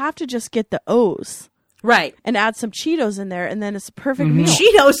raviolis. You have to just get the O's. Right. And add some Cheetos in there, and then it's a perfect meal.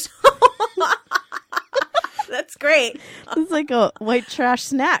 Cheetos! That's great. It's like a white trash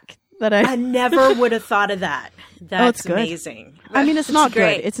snack that I never would have thought of that. That's amazing. I mean, it's not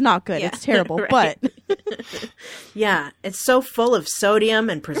good. It's not good. Yeah, it's terrible, but yeah, it's so full of sodium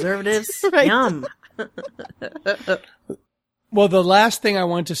and preservatives. Right. Yum. Well, the last thing I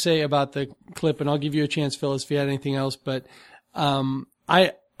want to say about the clip, and I'll give you a chance, Phyllis, if you had anything else, but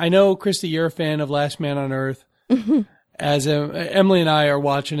I know, Christy, you're a fan of Last Man on Earth. As Emily and I are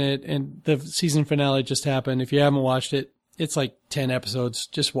watching it, and the season finale just happened. If you haven't watched it, it's like 10 episodes.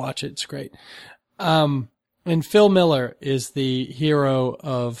 Just watch it. It's great. And Phil Miller is the hero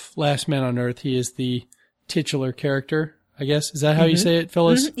of Last Man on Earth. He is the titular character, I guess. Is that how you say it,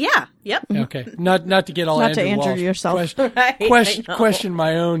 Phyllis? Yeah. Yep. Okay. Not to get all not to injure yourself. Question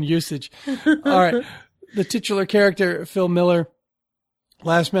my own usage. All right. The titular character, Phil Miller,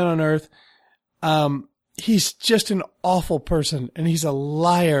 Last Man on Earth. He's just an awful person, and he's a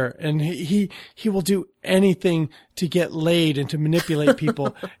liar, and he will do anything to get laid and to manipulate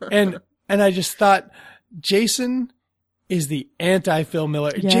people. and I just thought Jason is the anti-Phil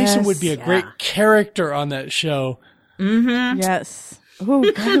Miller. Yes. Jason would be a great character on that show. Mm-hmm. Yes. Oh,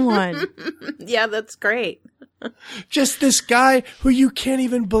 good one. Yeah, that's great. Just this guy who you can't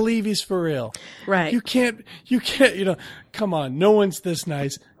even believe he's for real. Right. You can't, come on, no one's this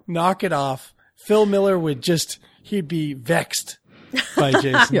nice. Knock it off. Phil Miller he'd be vexed by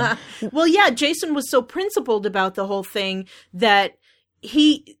Jason. Yeah. Well, yeah, Jason was so principled about the whole thing that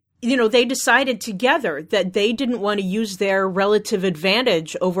they decided together that they didn't want to use their relative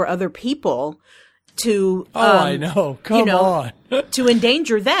advantage over other people to I know. Come on. to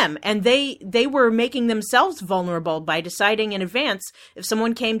endanger them. And they were making themselves vulnerable by deciding in advance if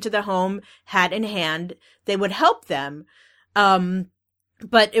someone came to the home hat in hand, they would help them.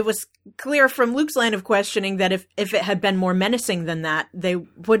 But it was clear from Luke's line of questioning that if it had been more menacing than that, they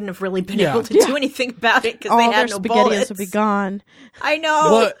wouldn't have really been able to do anything about it because they had no bullets. All their SpaghettiOs would be gone. I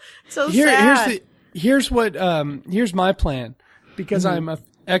know. Well, sad. Here's my plan. Because I'm a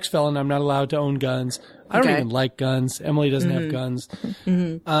ex-felon, I'm not allowed to own guns. I don't even like guns. Emily doesn't have guns.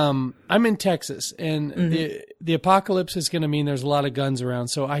 I'm in Texas, and the apocalypse is going to mean there's a lot of guns around.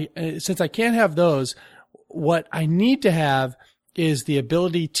 So since I can't have those, what I need to have is the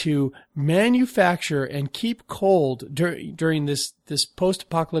ability to manufacture and keep cold during this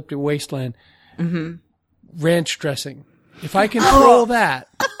post-apocalyptic wasteland ranch dressing. If I control that,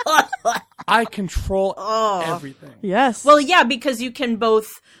 I control everything. Yes. Well, yeah, because you can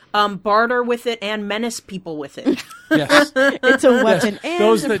both barter with it and menace people with it. Yes. It's a weapon and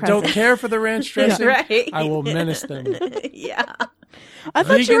those a that present. don't care for the ranch dressing, Right. I will menace them. Yeah. I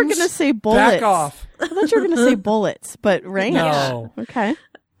thought you were going to say bullets. Back off. I thought you were going to say bullets, but ranch. No. Okay.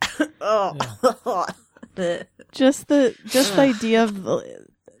 Yeah. Just the idea of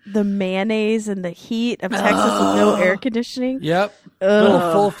the mayonnaise and the heat of Texas with no air conditioning. Yep.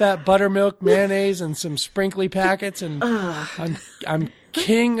 Little full-fat buttermilk, mayonnaise, and some sprinkly packets, and I'm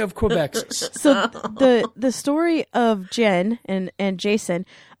king of Quebexes. So the story of Jen and Jason,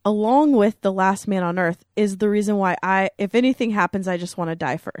 along with The Last Man on Earth, is the reason why if anything happens, I just want to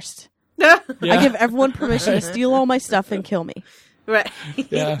die first. Yeah. I give everyone permission to steal all my stuff and kill me. Right.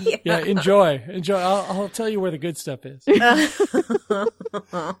 Yeah. Enjoy. I'll tell you where the good stuff is.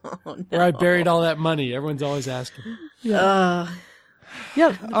 Where I buried all that money. Everyone's always asking.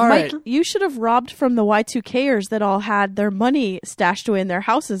 Yeah, all Mike, right. you should have robbed from the Y2Kers that all had their money stashed away in their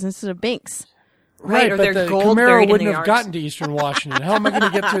houses instead of banks. Right, or but their the gold Camaro buried in wouldn't the have yards. gotten to Eastern Washington. How am I going to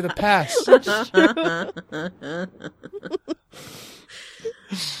get through the pass?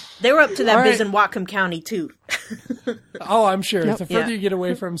 They were up to that All biz right. in Whatcom County, too. Oh, I'm sure. Yep. The further Yeah. you get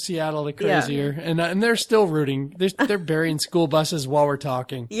away from Seattle, the crazier. And they're still rooting. They're burying school buses while we're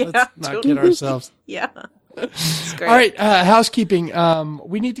talking. Yeah, Let's not kid ourselves. Yeah. It's great. All right, housekeeping.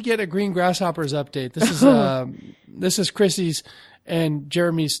 We need to get a Green Grasshoppers update. This is Chrissy's and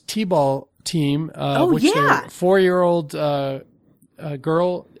Jeremy's T-ball team, which their 4-year-old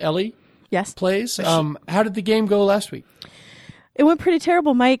girl Ellie Yes. plays. How did the game go last week? It went pretty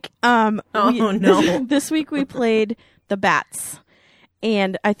terrible, Mike. No. This week we played the Bats.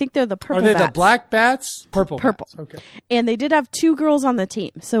 And I think they're the purple Are they bats. the black bats? Purple. Purple. Bats. Okay. And they did have 2 girls on the team.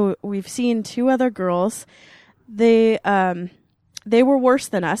 So we've seen 2 other girls. They were worse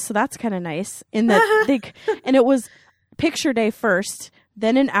than us, so that's kind of nice. In that and it was picture day first,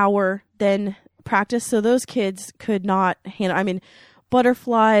 then an hour, then practice. So those kids could not handle. I mean,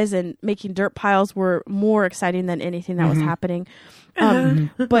 butterflies and making dirt piles were more exciting than anything that was happening.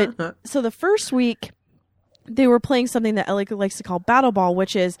 But so the first week, they were playing something that Ellie likes to call battle ball,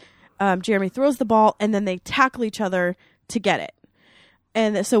 which is Jeremy throws the ball and then they tackle each other to get it.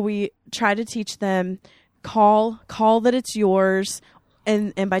 And so we try to teach them call that it's yours.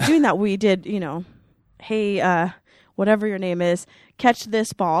 And by doing that, we did, hey, whatever your name is, catch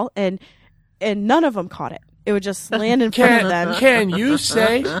this ball. And none of them caught it. It would just land in front of them. Can you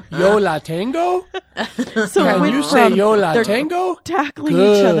say yo la tengo? So Can you say yo la tengo? Tackling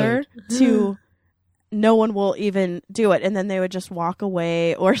each other to no one will even do it, and then they would just walk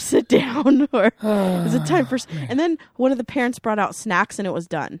away or sit down, or is it time for? And then one of the parents brought out snacks, and it was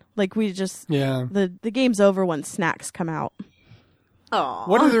done. Like we just the game's over when snacks come out. Aww.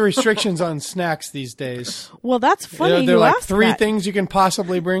 What are the restrictions on snacks these days? Well, that's funny. They're you like asked 3 that. things you can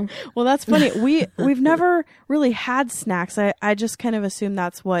possibly bring. Well, that's funny. We've never really had snacks. I just kind of assume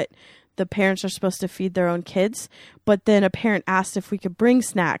that's what the parents are supposed to feed their own kids. But then a parent asked if we could bring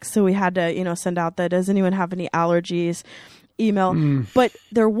snacks, so we had to send out the does anyone have any allergies email. But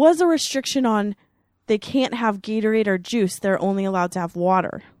there was a restriction on they can't have Gatorade or juice. They're only allowed to have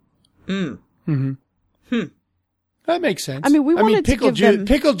water. That makes sense. I mean, we wanted to give them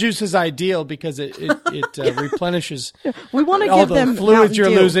pickle juice is ideal because it replenishes we want to all give the them fluids Mountain you're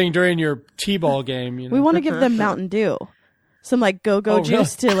Dew. losing during your T-ball game. We want to give them Mountain Dew. Some go-go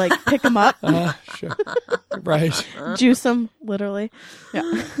juice to pick them up. Sure. Right. Juice them, literally.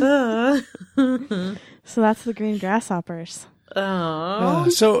 Yeah. So that's the Green Grasshoppers.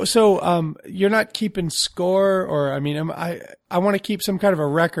 So you're not keeping score, or I want to keep some kind of a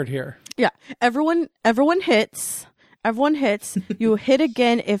record here. Yeah. Everyone hits. Everyone hits. You hit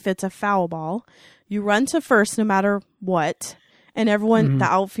again if it's a foul ball. You run to first no matter what. And everyone, the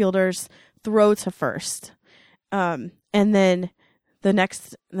outfielders, throw to first. And then the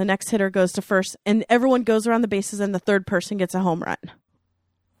next hitter goes to first, and everyone goes around the bases, and the third person gets a home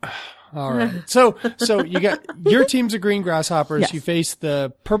run. All right. So you got your team's the Green Grasshoppers. Yes. You face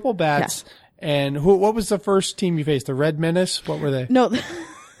the Purple Bats. Yes. And what was the first team you faced? The Red Menace? What were they? No,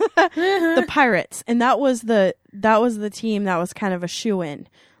 the Pirates. And that was the team that was kind of a shoo-in.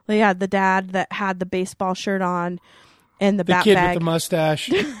 They had the dad that had the baseball shirt on and the bat kid bag. with the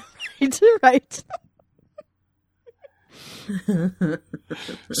mustache. Right.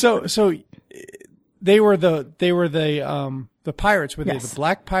 So they were the Pirates. Were they the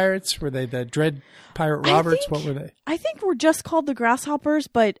Black Pirates? Were they the Dread Pirate Roberts? What were they? I think we're just called the Grasshoppers,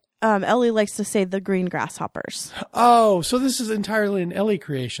 but Ellie likes to say the Green Grasshoppers. Oh, so this is entirely an Ellie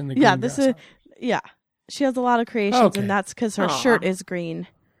creation. The Green Grasshopper. She has a lot of creations, and that's because her shirt is green.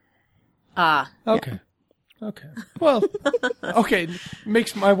 Okay. Yeah. Okay. Well, okay.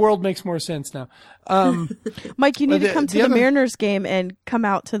 My world makes more sense now. Mike, you need to come to the Mariners game and come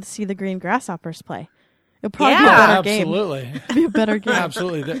out to see the Green Grasshoppers play. It'll probably be a better game. Absolutely. It'll be a better game.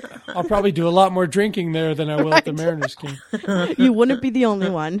 Absolutely. I'll probably do a lot more drinking there than I will at the Mariners game. You wouldn't be the only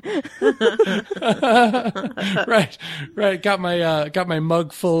one. Right. Got my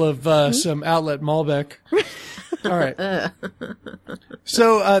mug full of some Outlet Malbec. All right.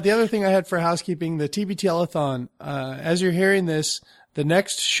 So the other thing I had for housekeeping, the TBTL-a-thon. As you're hearing this, the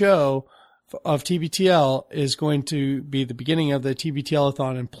next show of TBTL is going to be the beginning of the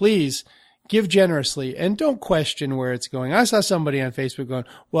TBTL-a-thon, and please give generously and don't question where it's going. I saw somebody on Facebook going,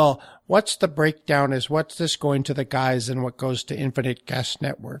 well, what's the breakdown is what's this going to the guys and what goes to Infinite Guest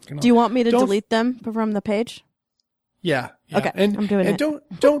Network? Do you want me to delete them from the page? Yeah. Okay. I'm doing it. And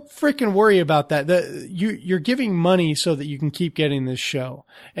don't freaking worry about that. You're giving money so that you can keep getting this show.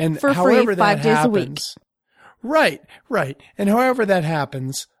 And for however free, 5 days happens, a week. Right. And however that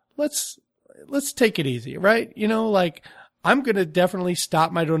happens, let's take it easy, right? I'm going to definitely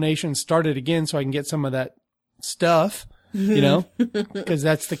stop my donation, start it again so I can get some of that stuff, because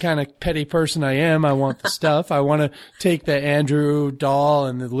that's the kind of petty person I am. I want the stuff. I want to take the Andrew doll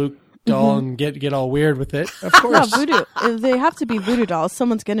and the Luke doll and get all weird with it. Of course. Voodoo. They have to be voodoo dolls.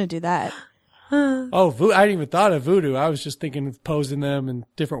 Someone's going to do that. Oh, I hadn't even thought of voodoo. I was just thinking of posing them in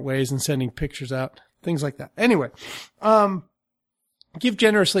different ways and sending pictures out, things like that. Anyway, give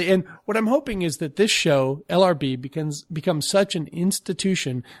generously. And what I'm hoping is that this show, LRB, becomes such an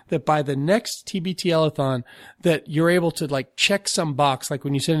institution that by the next TBTL-a-thon that you're able to check some box, like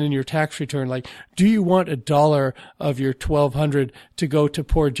when you send in your tax return, do you want $1 of your $1,200 to go to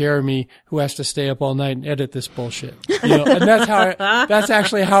poor Jeremy who has to stay up all night and edit this bullshit? And that's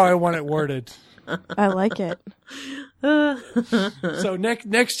actually how I want it worded. I like it. So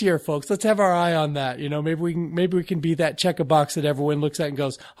next year, folks, let's have our eye on that. Maybe we can be that check a box that everyone looks at and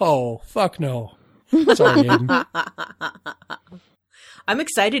goes, "Oh, fuck no." Sorry, Aiden. I'm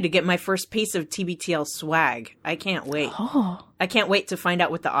excited to get my first piece of TBTL swag. I can't wait. Oh. I can't wait to find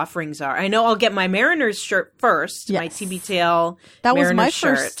out what the offerings are. I know I'll get my Mariners shirt first. Yes. My TBTL that was Mariners my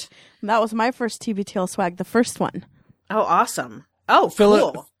shirt. First. That was my first TBTL swag, the first one. Oh, awesome. Oh,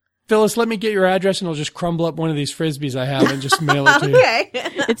 cool. Phyllis, let me get your address and I'll just crumble up one of these Frisbees I have and just mail it to you. Okay.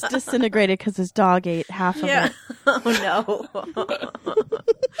 It's disintegrated because his dog ate half of it. Oh, no.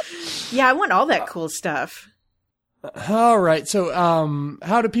 Yeah, I want all that cool stuff. All right. So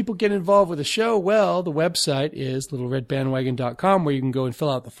how do people get involved with the show? Well, the website is littleredbandwagon.com, where you can go and fill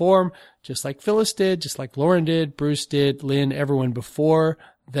out the form, just like Phyllis did, just like Lauren did, Bruce did, Lynn, everyone before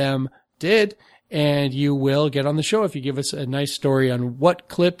them did. And you will get on the show if you give us a nice story on what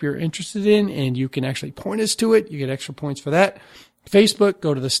clip you're interested in, and you can actually point us to it. You get extra points for that. Facebook,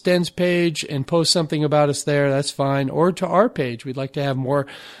 go to the Stens page and post something about us there. That's fine. Or to our page. We'd like to have more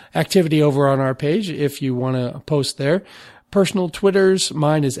activity over on our page if you want to post there. Personal Twitters,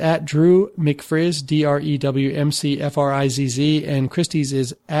 mine is at Drew McFrizz, DREWMCFRIZZ, and Christie's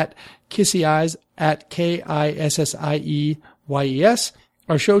is at Kissy Eyes, at KISSIEYES.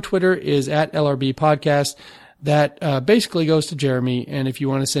 Our show Twitter is at LRB Podcast. That basically goes to Jeremy, and if you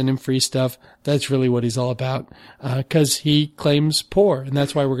want to send him free stuff, that's really what he's all about, because he claims poor, and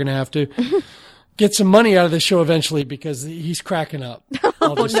that's why we're going to have to get some money out of the show eventually, because he's cracking up.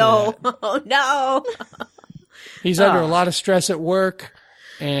 Oh, no. Oh, no. He's under a lot of stress at work,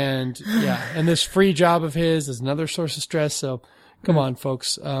 and this free job of his is another source of stress, so come on,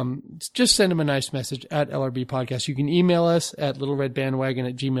 folks. Just send him a nice message at LRB Podcast. You can email us at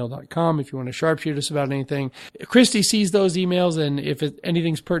littleredbandwagon@gmail.com if you want to sharpshoot us about anything. Christy sees those emails, and if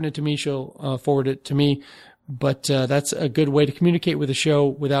anything's pertinent to me, she'll forward it to me. But that's a good way to communicate with the show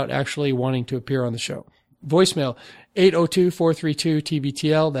without actually wanting to appear on the show. voicemail,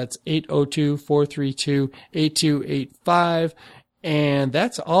 802-432-TBTL. That's 802-432-8285. And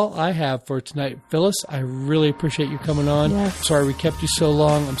that's all I have for tonight. Phyllis, I really appreciate you coming on. Yes. Sorry we kept you so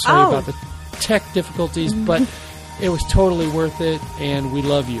long. I'm sorry about the tech difficulties, but it was totally worth it, and we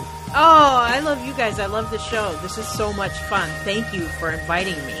love you. Oh, I love you guys. I love the show. This is so much fun. Thank you for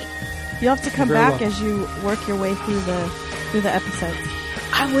inviting me. You'll have to come back as you work your way through the episodes.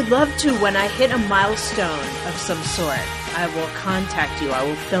 I would love to. When I hit a milestone of some sort, I will contact you. I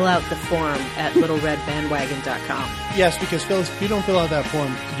will fill out the form at littleredbandwagon.com. Yes, because Phyllis, if you don't fill out that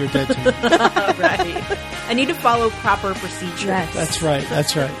form, you're dead to me. Right. I need to follow proper procedures. Yes. That's right.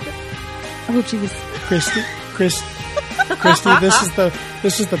 That's right. Oh, jeez. Christy,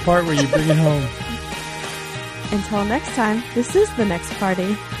 this is the part where you bring it home. Until next time, this is The Next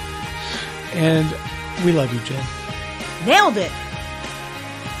Party. And we love you, Jen. Nailed it.